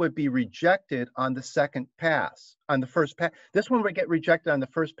one would be rejected on the second pass, on the first pass. This one would get rejected on the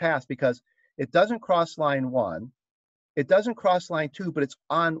first pass because it doesn't cross line 1. It doesn't cross line 2, but it's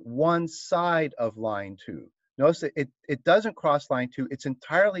on one side of line 2. Notice that it doesn't cross line 2. It's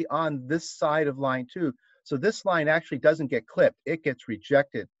entirely on this side of line 2. So this line actually doesn't get clipped. It gets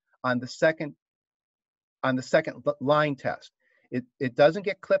rejected on the second line test. It doesn't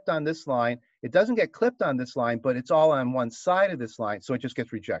get clipped on this line. It doesn't get clipped on this line, but it's all on one side of this line, so it just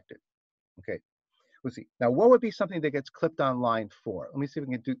gets rejected. Okay, let's see. Now, what would be something that gets clipped on line 4? Let me see if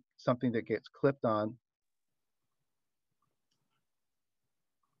we can do something that gets clipped on.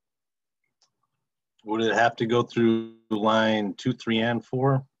 Would it have to go through line 2, 3, and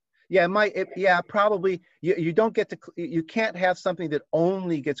 4? Yeah, it might. Yeah, probably. You don't get to. You can't have something that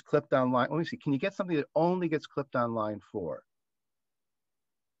only gets clipped on line. Let me see. Can you get something that only gets clipped on line 4?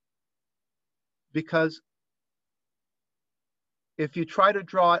 Because if you try to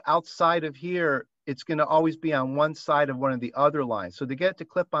draw it outside of here, it's going to always be on one side of one of the other lines. So to get it to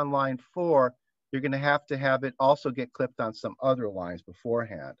clip on line 4, you're going to have it also get clipped on some other lines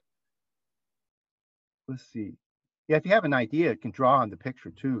beforehand. Let's see. Yeah, if you have an idea, it can draw on the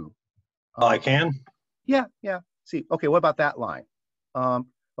picture too. Oh, I can? Yeah. See, okay, what about that line?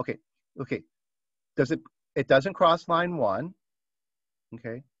 Okay. It doesn't cross line 1.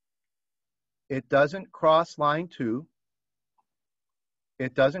 Okay. It doesn't cross line 2.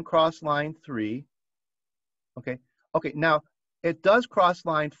 It doesn't cross line 3. Okay. Now it does cross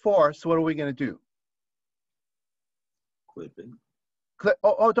line 4. So what are we going to do? Clip it.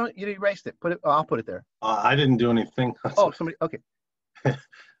 Don't, you erased it. Put it. I'll put it there. I didn't do anything. Oh, somebody. Okay.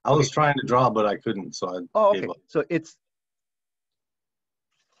 I was trying to draw, but I couldn't, so I gave Okay. up. So it's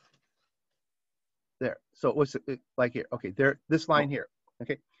there. So what's it like here? Okay, there. This line here.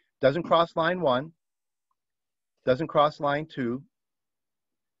 Okay, doesn't cross line 1. Doesn't cross line 2.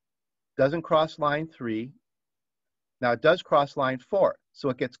 Doesn't cross line 3. Now it does cross line 4, so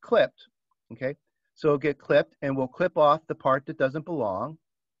it gets clipped. Okay, so it'll get clipped, and we'll clip off the part that doesn't belong.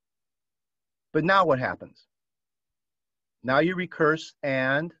 But now what happens? Now you recurse,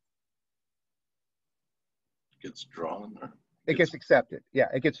 and Gets drawn. it gets accepted. Yeah,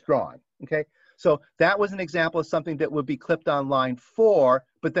 it gets drawn. Okay, so that was an example of something that would be clipped on line 4,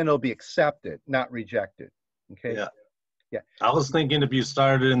 but then it'll be accepted, not rejected. Okay. Yeah. I was thinking if you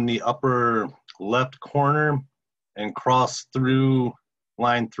started in the upper left corner and crossed through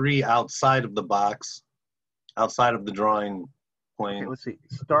line 3 outside of the box, outside of the drawing plane. Okay, let's see.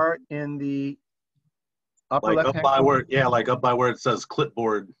 Start in the upper Like left up hand by corner. like up by where it says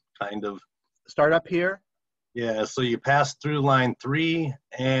clipboard, kind of. Start up here. Yeah, so you pass through line 3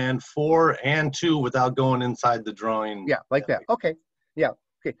 and 4 and 2 without going inside the drawing. Yeah, like that. Okay. Yeah.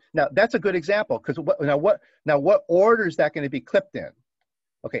 Okay. Now that's a good example because what order is that going to be clipped in?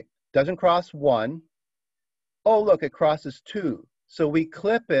 Okay. Doesn't cross 1. Oh, look, it crosses 2. So we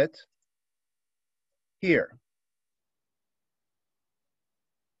clip it here.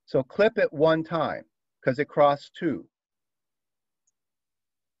 So clip it 1 time because it crossed 2.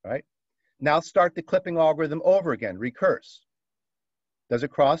 All right. Now start the clipping algorithm over again. Recurse. Does it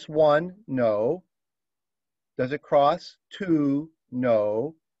cross 1? No. Does it cross 2?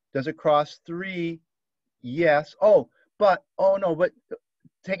 No. Does it cross 3? Yes. Oh no, but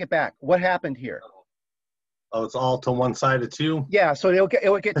take it back. What happened here? Oh, it's all to one side of 2? Yeah, so it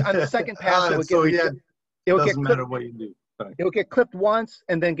would get on the second pass, it would get it doesn't matter what you do. it would get clipped once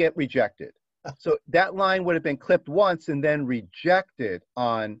and then get rejected. So that line would have been clipped once and then rejected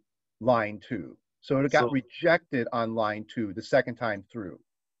on line 2. So it got rejected on line 2 the second time through.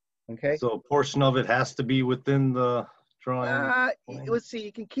 Okay. So a portion of it has to be within the drawing. Let's see.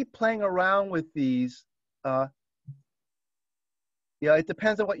 You can keep playing around with these. Yeah, it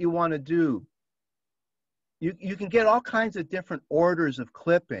depends on what you want to do. You can get all kinds of different orders of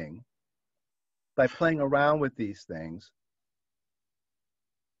clipping by playing around with these things.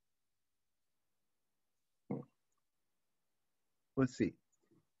 let's see.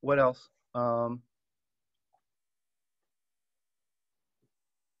 What else?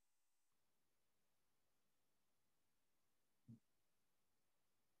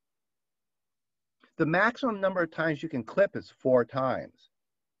 The maximum number of times you can clip is 4 times.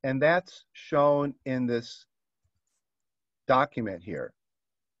 And that's shown in this document here.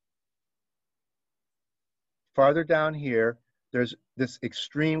 Farther down here, there's this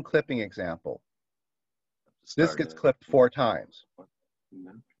extreme clipping example. This gets clipped 4 times.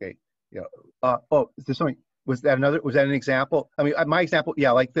 Okay. Yeah. Oh, is there something? Was that an example? I mean, my example,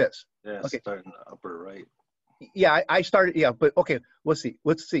 yeah, like this. Yeah, okay. Starting in the upper right. Yeah, I started, yeah, but okay, let's see.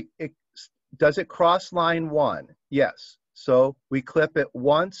 Does it cross line 1? Yes. So we clip it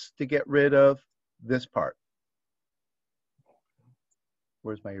once to get rid of this part.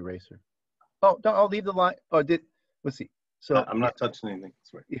 Where's my eraser? Oh, no, I'll leave the line. Oh, let's see. So I'm not touching anything.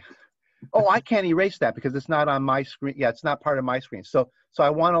 Sorry. Yeah. Oh, I can't erase that because it's not on my screen. Yeah, it's not part of my screen. So I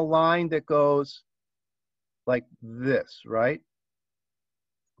want a line that goes like this, right?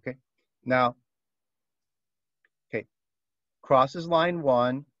 Okay. Now, okay, crosses line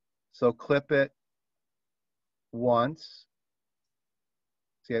 1. So clip it once.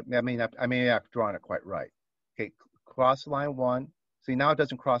 See, I may not have drawn it quite right. Okay, cross line 1. See, now it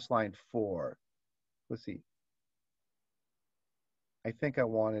doesn't cross line 4. Let's see. I think I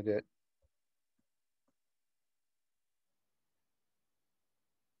wanted it.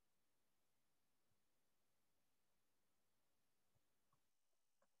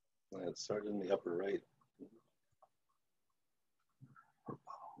 Yeah, it started in the upper right.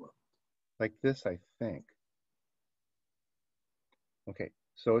 Like this, I think. Okay,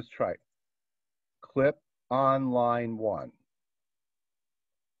 so let's try it. Clip on line 1.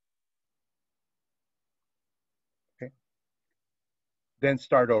 Okay. Then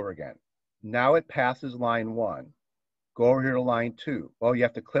start over again. Now it passes line 1. Go over here to line 2. Oh, you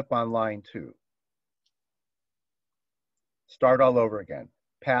have to clip on line 2. Start all over again.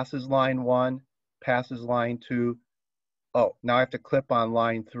 Passes line 1, passes line 2. Oh, now I have to clip on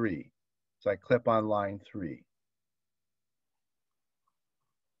line 3. So I clip on line 3.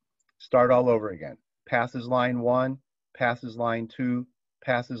 Start all over again. Passes line 1, passes line 2,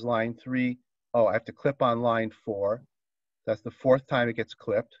 passes line 3. Oh, I have to clip on line 4. That's the 4th time it gets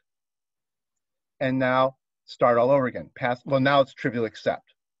clipped. And now start all over again. Well, now it's trivial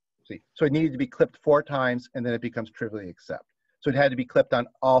except. See, so it needed to be clipped 4 times and then it becomes trivially except. So it had to be clipped on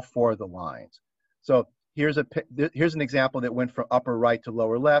all 4 of the lines. So here's an example that went from upper right to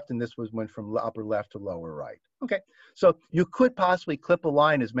lower left, and this went from upper left to lower right. Okay, so you could possibly clip a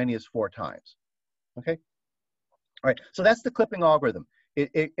line as many as 4 times. Okay, all right, so that's the clipping algorithm.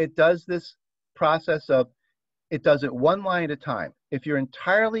 It does this process of, it does it 1 line at a time. If you're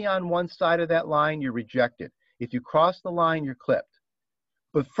entirely on one side of that line, you're rejected. If you cross the line, you're clipped.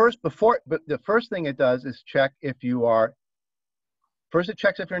 But the first thing it does is check if you are, first it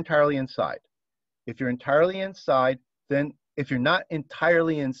checks if you're entirely inside. If you're entirely inside, then if you're not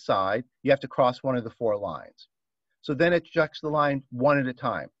entirely inside, you have to cross one of the 4 lines. So then it checks the line 1 at a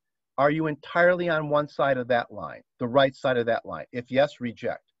time. Are you entirely on one side of that line, the right side of that line? If yes,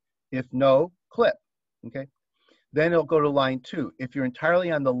 reject. If no, clip. Okay. Then it'll go to line 2. If you're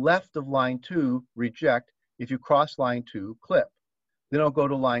entirely on the left of line 2, reject. If you cross line 2, clip. Then it'll go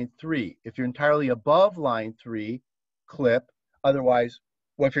to line 3. If you're entirely above line 3, clip. Otherwise,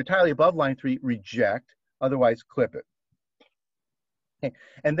 well, if you're entirely above line 3, reject. Otherwise, clip it. Okay.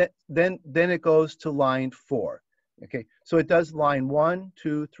 And then it goes to line 4. Okay. So it does line 1,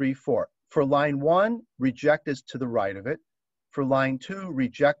 2, 3, 4. For line 1, reject is to the right of it. For line 2,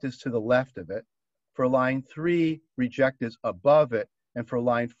 reject is to the left of it. For line 3, reject is above it. And for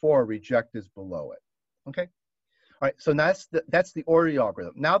line 4, reject is below it. Okay. All right. So that's the order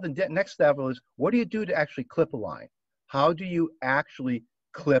algorithm. Now the next level is, what do you do to actually clip a line? How do you actually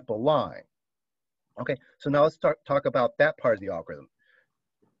clip a line? Okay, so now let's talk about that part of the algorithm.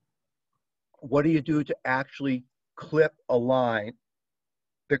 What do you do to actually clip a line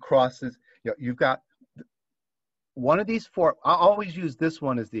that crosses, you've got one of these 4, I'll always use this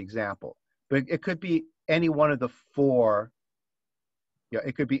one as the example, but it could be any one of the 4,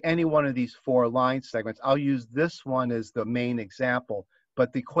 it could be any one of these 4 line segments. I'll use this one as the main example,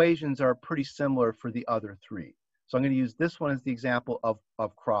 but the equations are pretty similar for the other 3. So I'm going to use this one as the example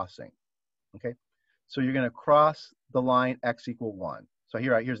of crossing. Okay, so you're going to cross the line x equal 1. So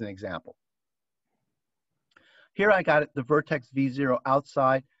here's an example. Here I got the vertex V0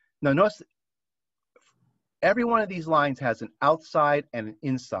 outside. Now notice every one of these lines has an outside and an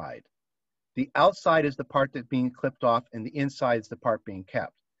inside. The outside is the part that's being clipped off, and the inside is the part being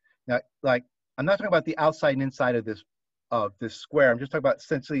kept. Now, like, I'm not talking about the outside and inside of this of this square. I'm just talking about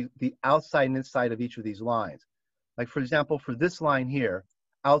essentially the outside and inside of each of these lines. Like for example, for this line here,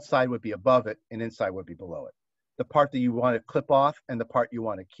 outside would be above it and inside would be below it. The part that you want to clip off and the part you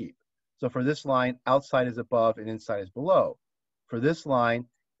want to keep. So for this line, outside is above and inside is below. For this line,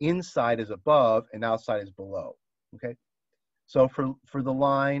 inside is above and outside is below, okay? So for the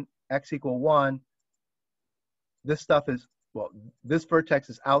line x equal 1, this stuff is, well, this vertex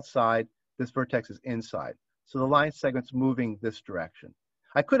is outside, this vertex is inside. So the line segment's moving this direction.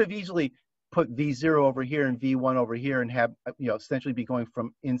 I could have easily put V0 over here and V1 over here and have, essentially be going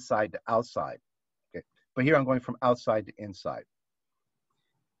from inside to outside, okay? But here I'm going from outside to inside.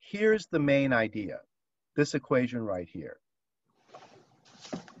 Here's the main idea, this equation right here.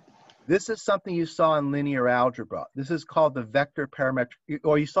 This is something you saw in linear algebra. This is called the vector parametric,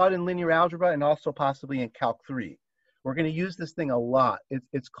 or you saw it in linear algebra and also possibly in Calc 3. We're going to use this thing a lot.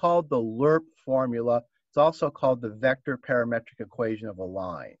 It's called the Lerp formula. It's also called the vector parametric equation of a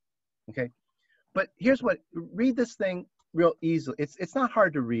line, okay? But here's what, read this thing real easily. It's not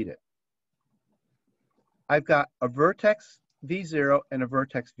hard to read it. I've got a vertex V0 and a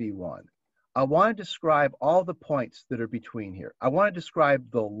vertex V1. I want to describe all the points that are between here. I want to describe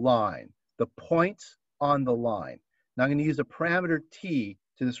the line, the points on the line. Now I'm going to use a parameter t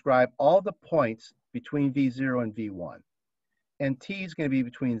to describe all the points between V0 and V1. And t is going to be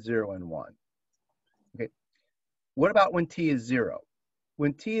between 0 and 1. Okay. What about when t is 0?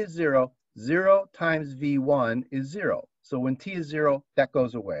 When t is 0, 0 times V1 is 0. So when t is 0, that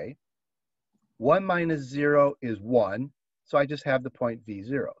goes away. 1 minus 0 is 1. So I just have the point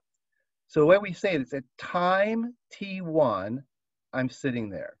V0. So the way we say it is at time t1, I'm sitting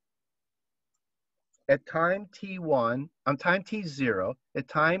there. At time t1, time t0, at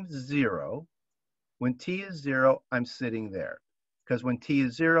time 0, when t is 0, I'm sitting there. Because when t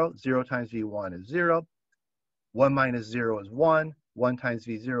is 0, 0 times v1 is 0. 1 minus 0 is 1. 1 times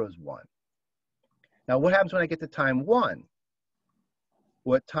v0 is 1. Now what happens when I get to time 1?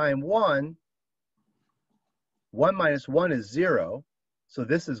 Well, at time 1, 1 minus 1 is 0. So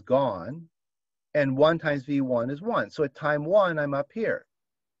this is gone, and 1 times v1 is 1. So at time 1, I'm up here.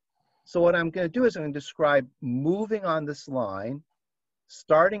 So what I'm going to do is I'm going to describe moving on this line,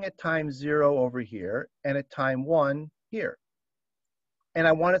 starting at time 0 over here, and at time 1 here. And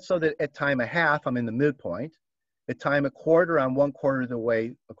I want it so that at time 1/2, I'm in the midpoint. At time 1/4, I'm 1/4 of the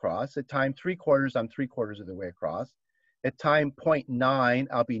way across. At time 3/4, I'm 3/4 of the way across. At time 0.9,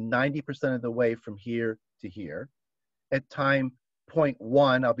 I'll be 90% of the way from here to here. At time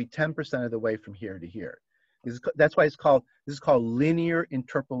 0.1, I'll be 10% of the way from here to here. That's why this is called linear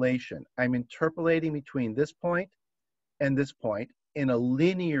interpolation. I'm interpolating between this point and this point in a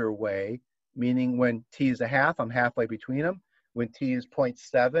linear way, meaning when t is 1/2, I'm halfway between them. When t is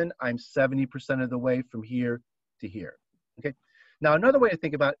 0.7, I'm 70% of the way from here to here. Okay. Now another way to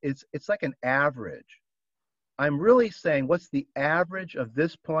think about it, it's like an average. I'm really saying what's the average of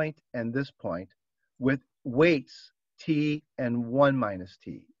this point and this point with weights t and 1 minus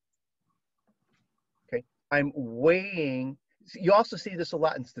t. Okay, I'm weighing. You also see this a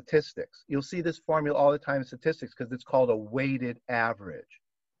lot in statistics. You'll see this formula all the time in statistics because it's called a weighted average.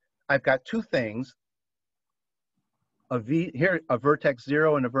 I've got two things, a vertex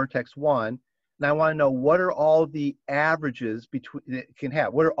 0 and a vertex 1, and I want to know what are all the averages between that it can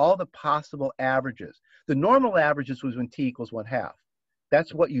have. What are all the possible averages? The normal averages was when t equals 1/2.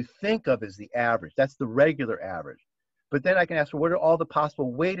 That's what you think of as the average. That's the regular average. But then I can ask, well, what are all the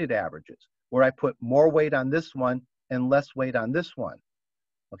possible weighted averages, where I put more weight on this one and less weight on this one?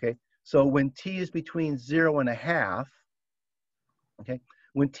 Okay, so when t is between 0 and 1/2, okay,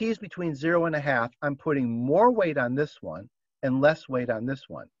 when t is between 0 and 1/2, I'm putting more weight on this one and less weight on this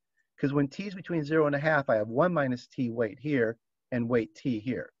one. Because when t is between 0 and 1/2, I have 1 minus t weight here and weight t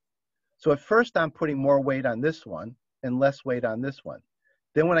here. So at first, I'm putting more weight on this one and less weight on this one.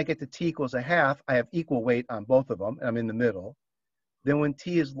 Then when I get to t equals 1/2, I have equal weight on both of them, and I'm in the middle. Then when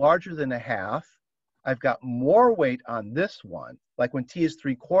t is larger than 1/2, I've got more weight on this one. Like when t is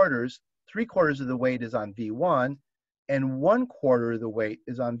 3/4, 3/4 of the weight is on V1, and 1/4 of the weight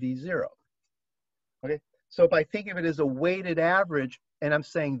is on V0. Okay, so if I think of it as a weighted average, and I'm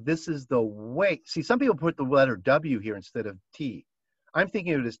saying this is the weight. See, some people put the letter W here instead of T. I'm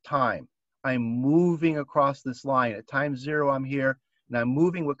thinking of it as time. I'm moving across this line. At time 0, I'm here, and I'm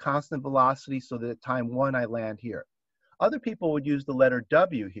moving with constant velocity so that at time 1, I land here. Other people would use the letter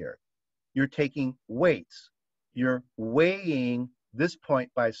W here. You're taking weights. You're weighing this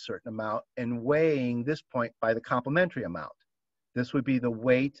point by a certain amount and weighing this point by the complementary amount. This would be the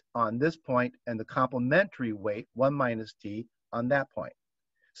weight on this point and the complementary weight, 1 minus t, on that point.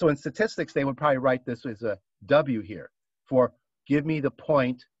 So in statistics, they would probably write this as a W here. for give me the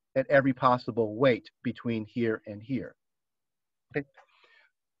point at every possible weight between here and here. Okay.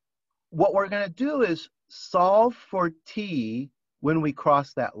 What we're going to do is solve for t when we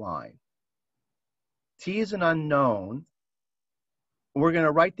cross that line. T is an unknown. We're going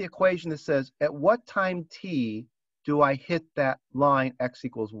to write the equation that says, at what time t do I hit that line x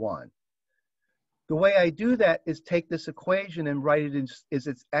equals 1? The way I do that is take this equation and write it as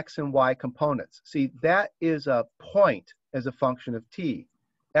its x and y components. See, that is a point as a function of t.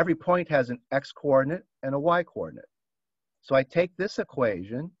 Every point has an x coordinate and a y coordinate. So I take this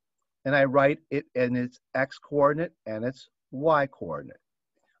equation and I write it in its x coordinate and its y coordinate.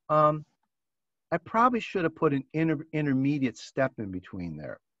 I probably should have put an intermediate step in between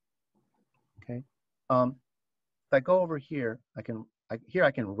there. Okay. If I go over here, I can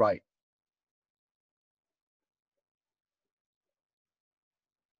write.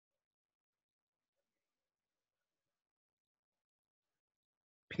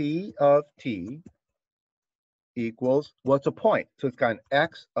 P of t equals, well, it's a point. So it's got an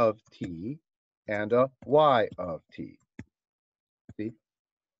x of t and a y of t. See?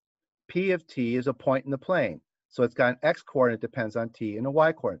 P of t is a point in the plane. So it's got an x coordinate depends on t and a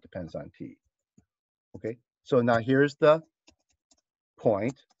y coordinate depends on t. Okay, so now here's the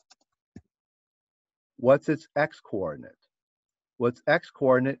point. What's its x coordinate? Well, its x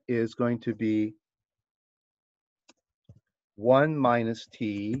coordinate is going to be 1 minus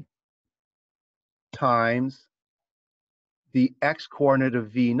t times the x coordinate of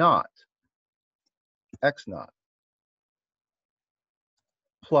v naught, x naught,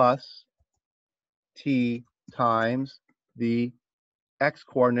 plus t times the x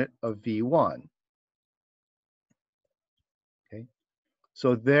coordinate of v1. Okay,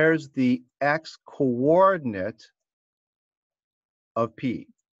 so there's the x coordinate of p.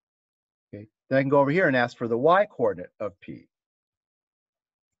 Okay, then I can go over here and ask for the y coordinate of p.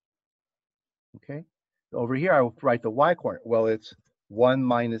 Okay, over here I will write the y coordinate. Well, it's 1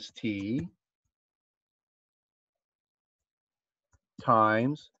 minus t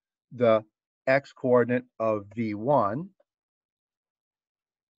times the x coordinate of v1,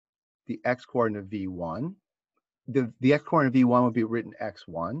 the x coordinate of v1. The x coordinate of v1 would be written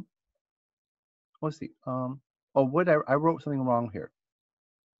x1. Let's see. Oh, what I wrote something wrong here.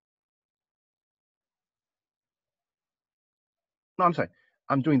 No, I'm sorry.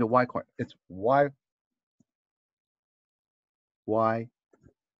 I'm doing the y coordinate. It's y0.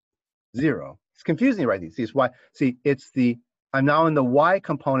 It's confusing, right? See, it's y. See, it's the, I'm now in the y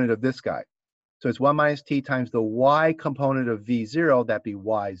component of this guy. So it's 1 minus t times the y component of v0, that'd be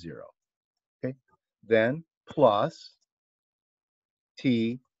y0. Okay, then plus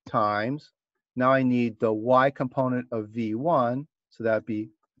t times, now I need the y component of v1, so that'd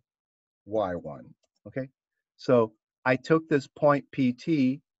be y1. Okay, so I took this point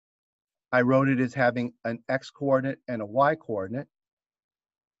pt, I wrote it as having an x coordinate and a y coordinate.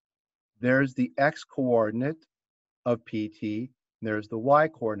 There's the x coordinate of pt, there's the y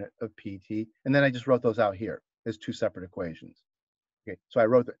coordinate of pt, and then I just wrote those out here as two separate equations. Okay, so I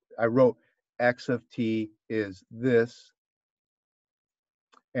wrote x of t is this,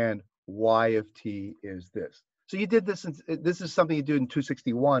 and y of t is this. So you did this, this is something you do in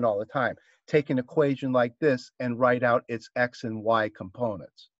 261 all the time. Take an equation like this and write out its x and y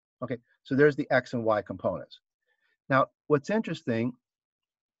components. Okay, so there's the x and y components. Now, what's interesting,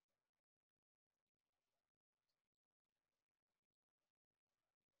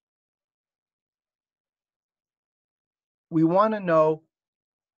 we want to know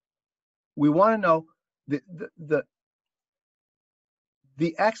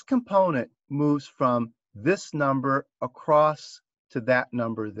the x component moves from this number across to that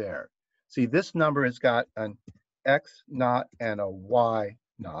number there. See, this number has got an x naught and a y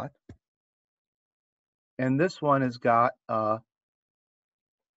naught. And this one has got a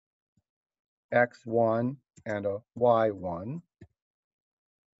x1 and a y1.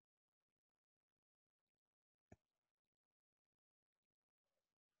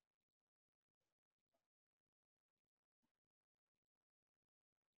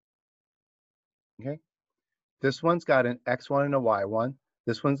 Okay, this one's got an x1 and a y1.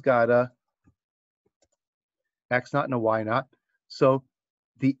 This one's got a x naught and a y naught. So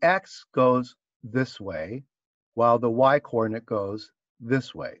the x goes this way, while the y coordinate goes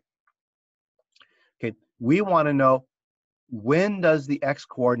this way. Okay, we want to know, when does the x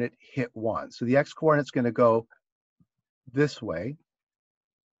coordinate hit 1? So the x coordinate's going to go this way.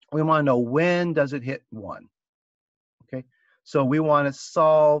 We want to know, when does it hit 1? Okay, so we want to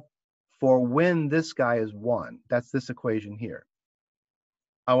solve for when this guy is 1. That's this equation here.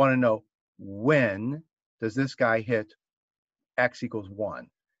 I want to know, when does this guy hit x equals 1.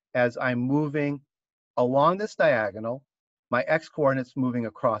 As I'm moving along this diagonal, my x-coordinate's moving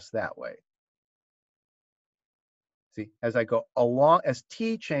across that way. See, as I go along, as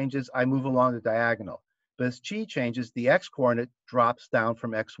t changes, I move along the diagonal. But as t changes, the x-coordinate drops down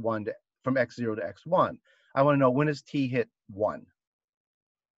from x0 to x1. I want to know, when does t hit 1?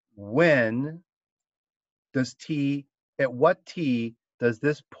 When does t, at what t does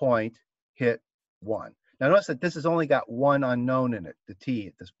this point hit 1? Now notice that this has only got one unknown in it, the t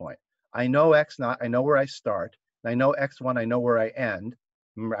at this point. I know x0, I know where I start. And I know x1, I know where I end.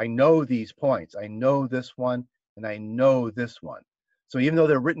 Remember, I know these points. I know this one, and I know this one. So even though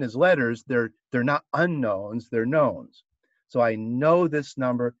they're written as letters, they're not unknowns, they're knowns. So I know this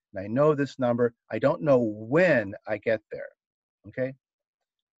number, and I know this number. I don't know when I get there, okay?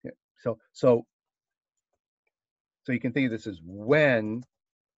 So you can think of this as, when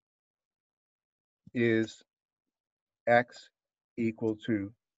is x equal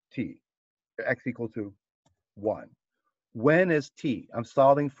to t, x equal to 1. When is t? I'm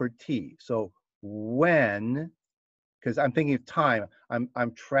solving for t. So when, because I'm thinking of time,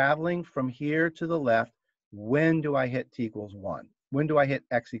 I'm traveling from here to the left. When do I hit t equals 1? When do I hit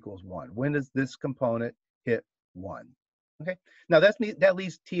x equals 1? When does this component hit 1? Okay, now that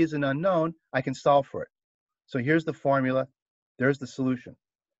leaves t as an unknown. I can solve for it. So here's the formula. There's the solution.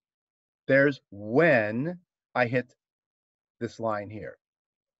 There's when I hit this line here.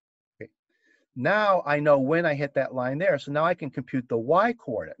 Okay. Now I know when I hit that line there. So now I can compute the y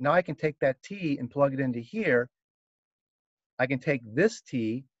coordinate. Now I can take that t and plug it into here. I can take this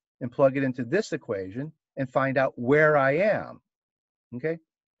t and plug it into this equation and find out where I am. Okay.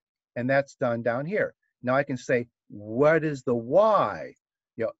 And that's done down here. Now I can say, what is the y?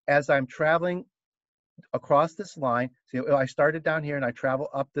 You know, as I'm traveling across this line, see, I started down here and I travel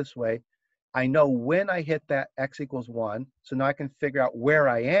up this way. I know when I hit that x equals 1. So now I can figure out where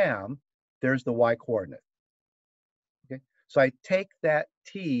I am. There's the y coordinate. Okay. So I take that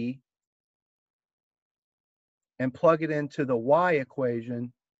t and plug it into the y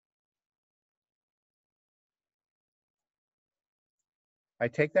equation. I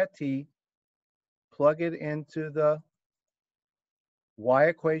take that t, plug it into the y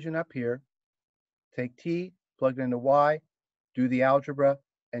equation up here, take t, plug it into y, do the algebra,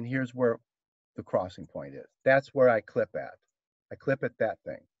 and here's where the crossing point is. That's where I clip at. I clip at that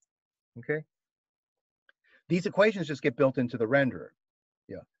thing. Okay? These equations just get built into the renderer.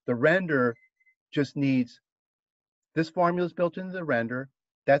 Yeah. The render just needs, this formula is built into the render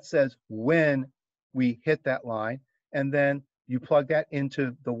that says when we hit that line, and then you plug that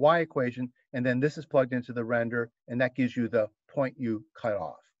into the y equation, and then this is plugged into the render, and that gives you the point you cut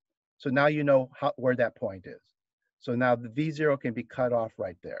off. So now you know where that point is. So now the V0 can be cut off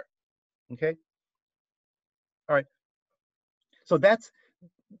right there. Okay? All right. So that's,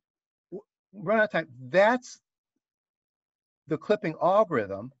 run out of time. That's the clipping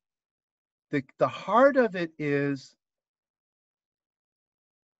algorithm. The heart of it is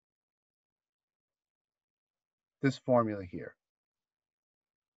this formula here.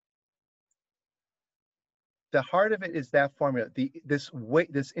 The heart of it is that formula. This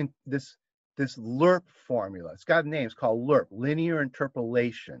LERP formula. It's got a name. It's called LERP, linear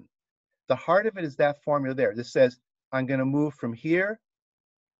interpolation. The heart of it is that formula there. This says I'm going to move from here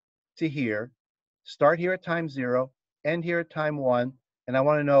to here, start here at time 0, end here at time 1, and I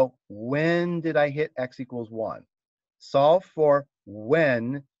want to know, when did I hit x equals 1? Solve for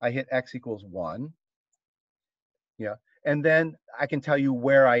when I hit x equals 1. Yeah. And then I can tell you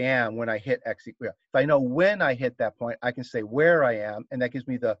where I am when I hit x. If I know when I hit that point, I can say where I am, and that gives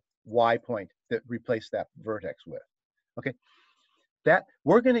me the y point that replaced that vertex with. Okay. That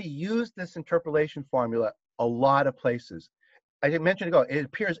we're going to use this interpolation formula a lot of places. I mentioned ago, it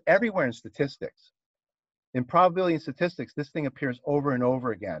appears everywhere in statistics. In probability and statistics, this thing appears over and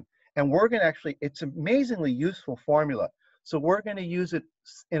over again. And we're going to actually, it's an amazingly useful formula. So we're going to use it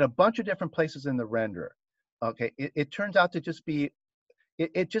in a bunch of different places in the renderer. Okay, it turns out to just be,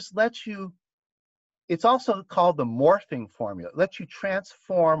 it just lets you, it's also called the morphing formula. It lets you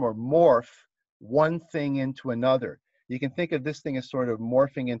transform or morph one thing into another. You can think of this thing as sort of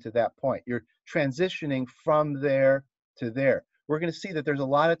morphing into that point. You're transitioning from there to there. We're going to see that there's a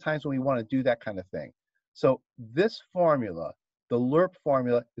lot of times when we want to do that kind of thing. So this formula, the LERP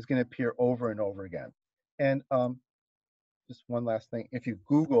formula, is going to appear over and over again. And just one last thing, if you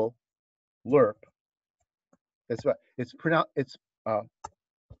Google LERP, that's what it's pronounced. It's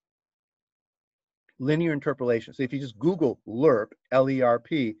linear interpolation. So if you just Google LERP,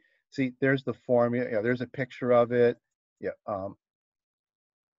 L-E-R-P, see there's the formula. Yeah, there's a picture of it. Yeah,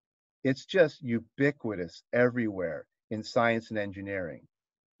 it's just ubiquitous everywhere. in science and engineering.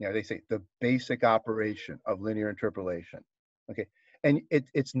 You know, they say the basic operation of linear interpolation. Okay, and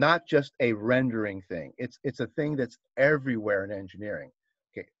it's not just a rendering thing. It's a thing that's everywhere in engineering.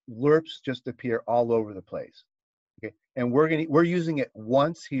 Okay, LERPs just appear all over the place. Okay, and we're using it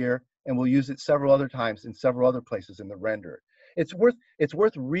once here, and we'll use it several other times in several other places in the render. It's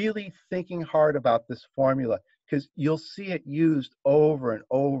worth really thinking hard about this formula, because you'll see it used over and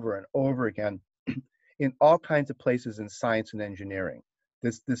over and over again in all kinds of places in science and engineering.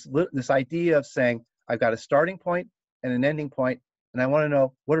 This idea of saying, I've got a starting point and an ending point, and I want to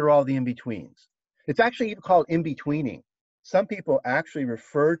know what are all the in-betweens. It's actually even called in-betweening. Some people actually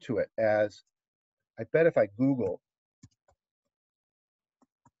refer to it as, I bet if I Google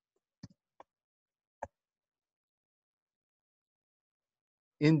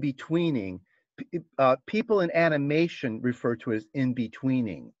in-betweening, people in animation refer to it as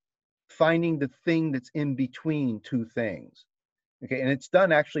in-betweening, finding the thing that's in between two things. Okay, and it's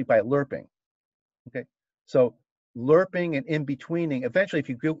done actually by lerping. Okay, so lerping and in-betweening, eventually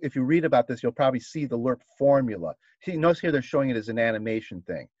if you read about this, you'll probably see the lerp formula. See, notice here they're showing it as an animation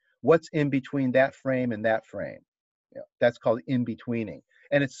thing. What's in between that frame and that frame? Yeah, that's called in-betweening.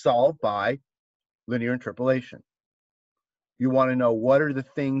 And it's solved by linear interpolation. You want to know what are the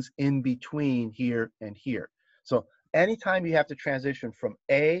things in between here and here. So anytime you have to transition from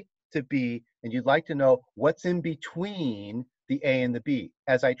A to B, and you'd like to know what's in between the A and the B,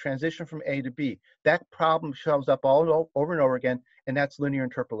 as I transition from A to B, that problem shows up all over and over again, and that's linear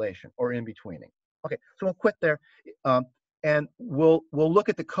interpolation or in-betweening. Okay, so we'll quit there, and we'll look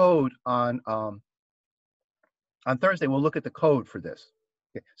at the code on Thursday. We'll look at the code for this.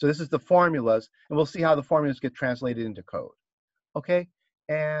 Okay, so this is the formulas, and we'll see how the formulas get translated into code. Okay,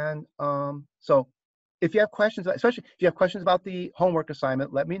 and so if you have questions, especially if you have questions about the homework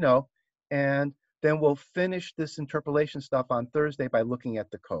assignment, let me know, and then we'll finish this interpolation stuff on Thursday by looking at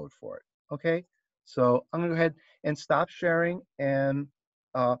the code for it. Okay, so I'm gonna go ahead and stop sharing, and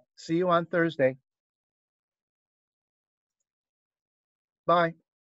see you on Thursday. Bye.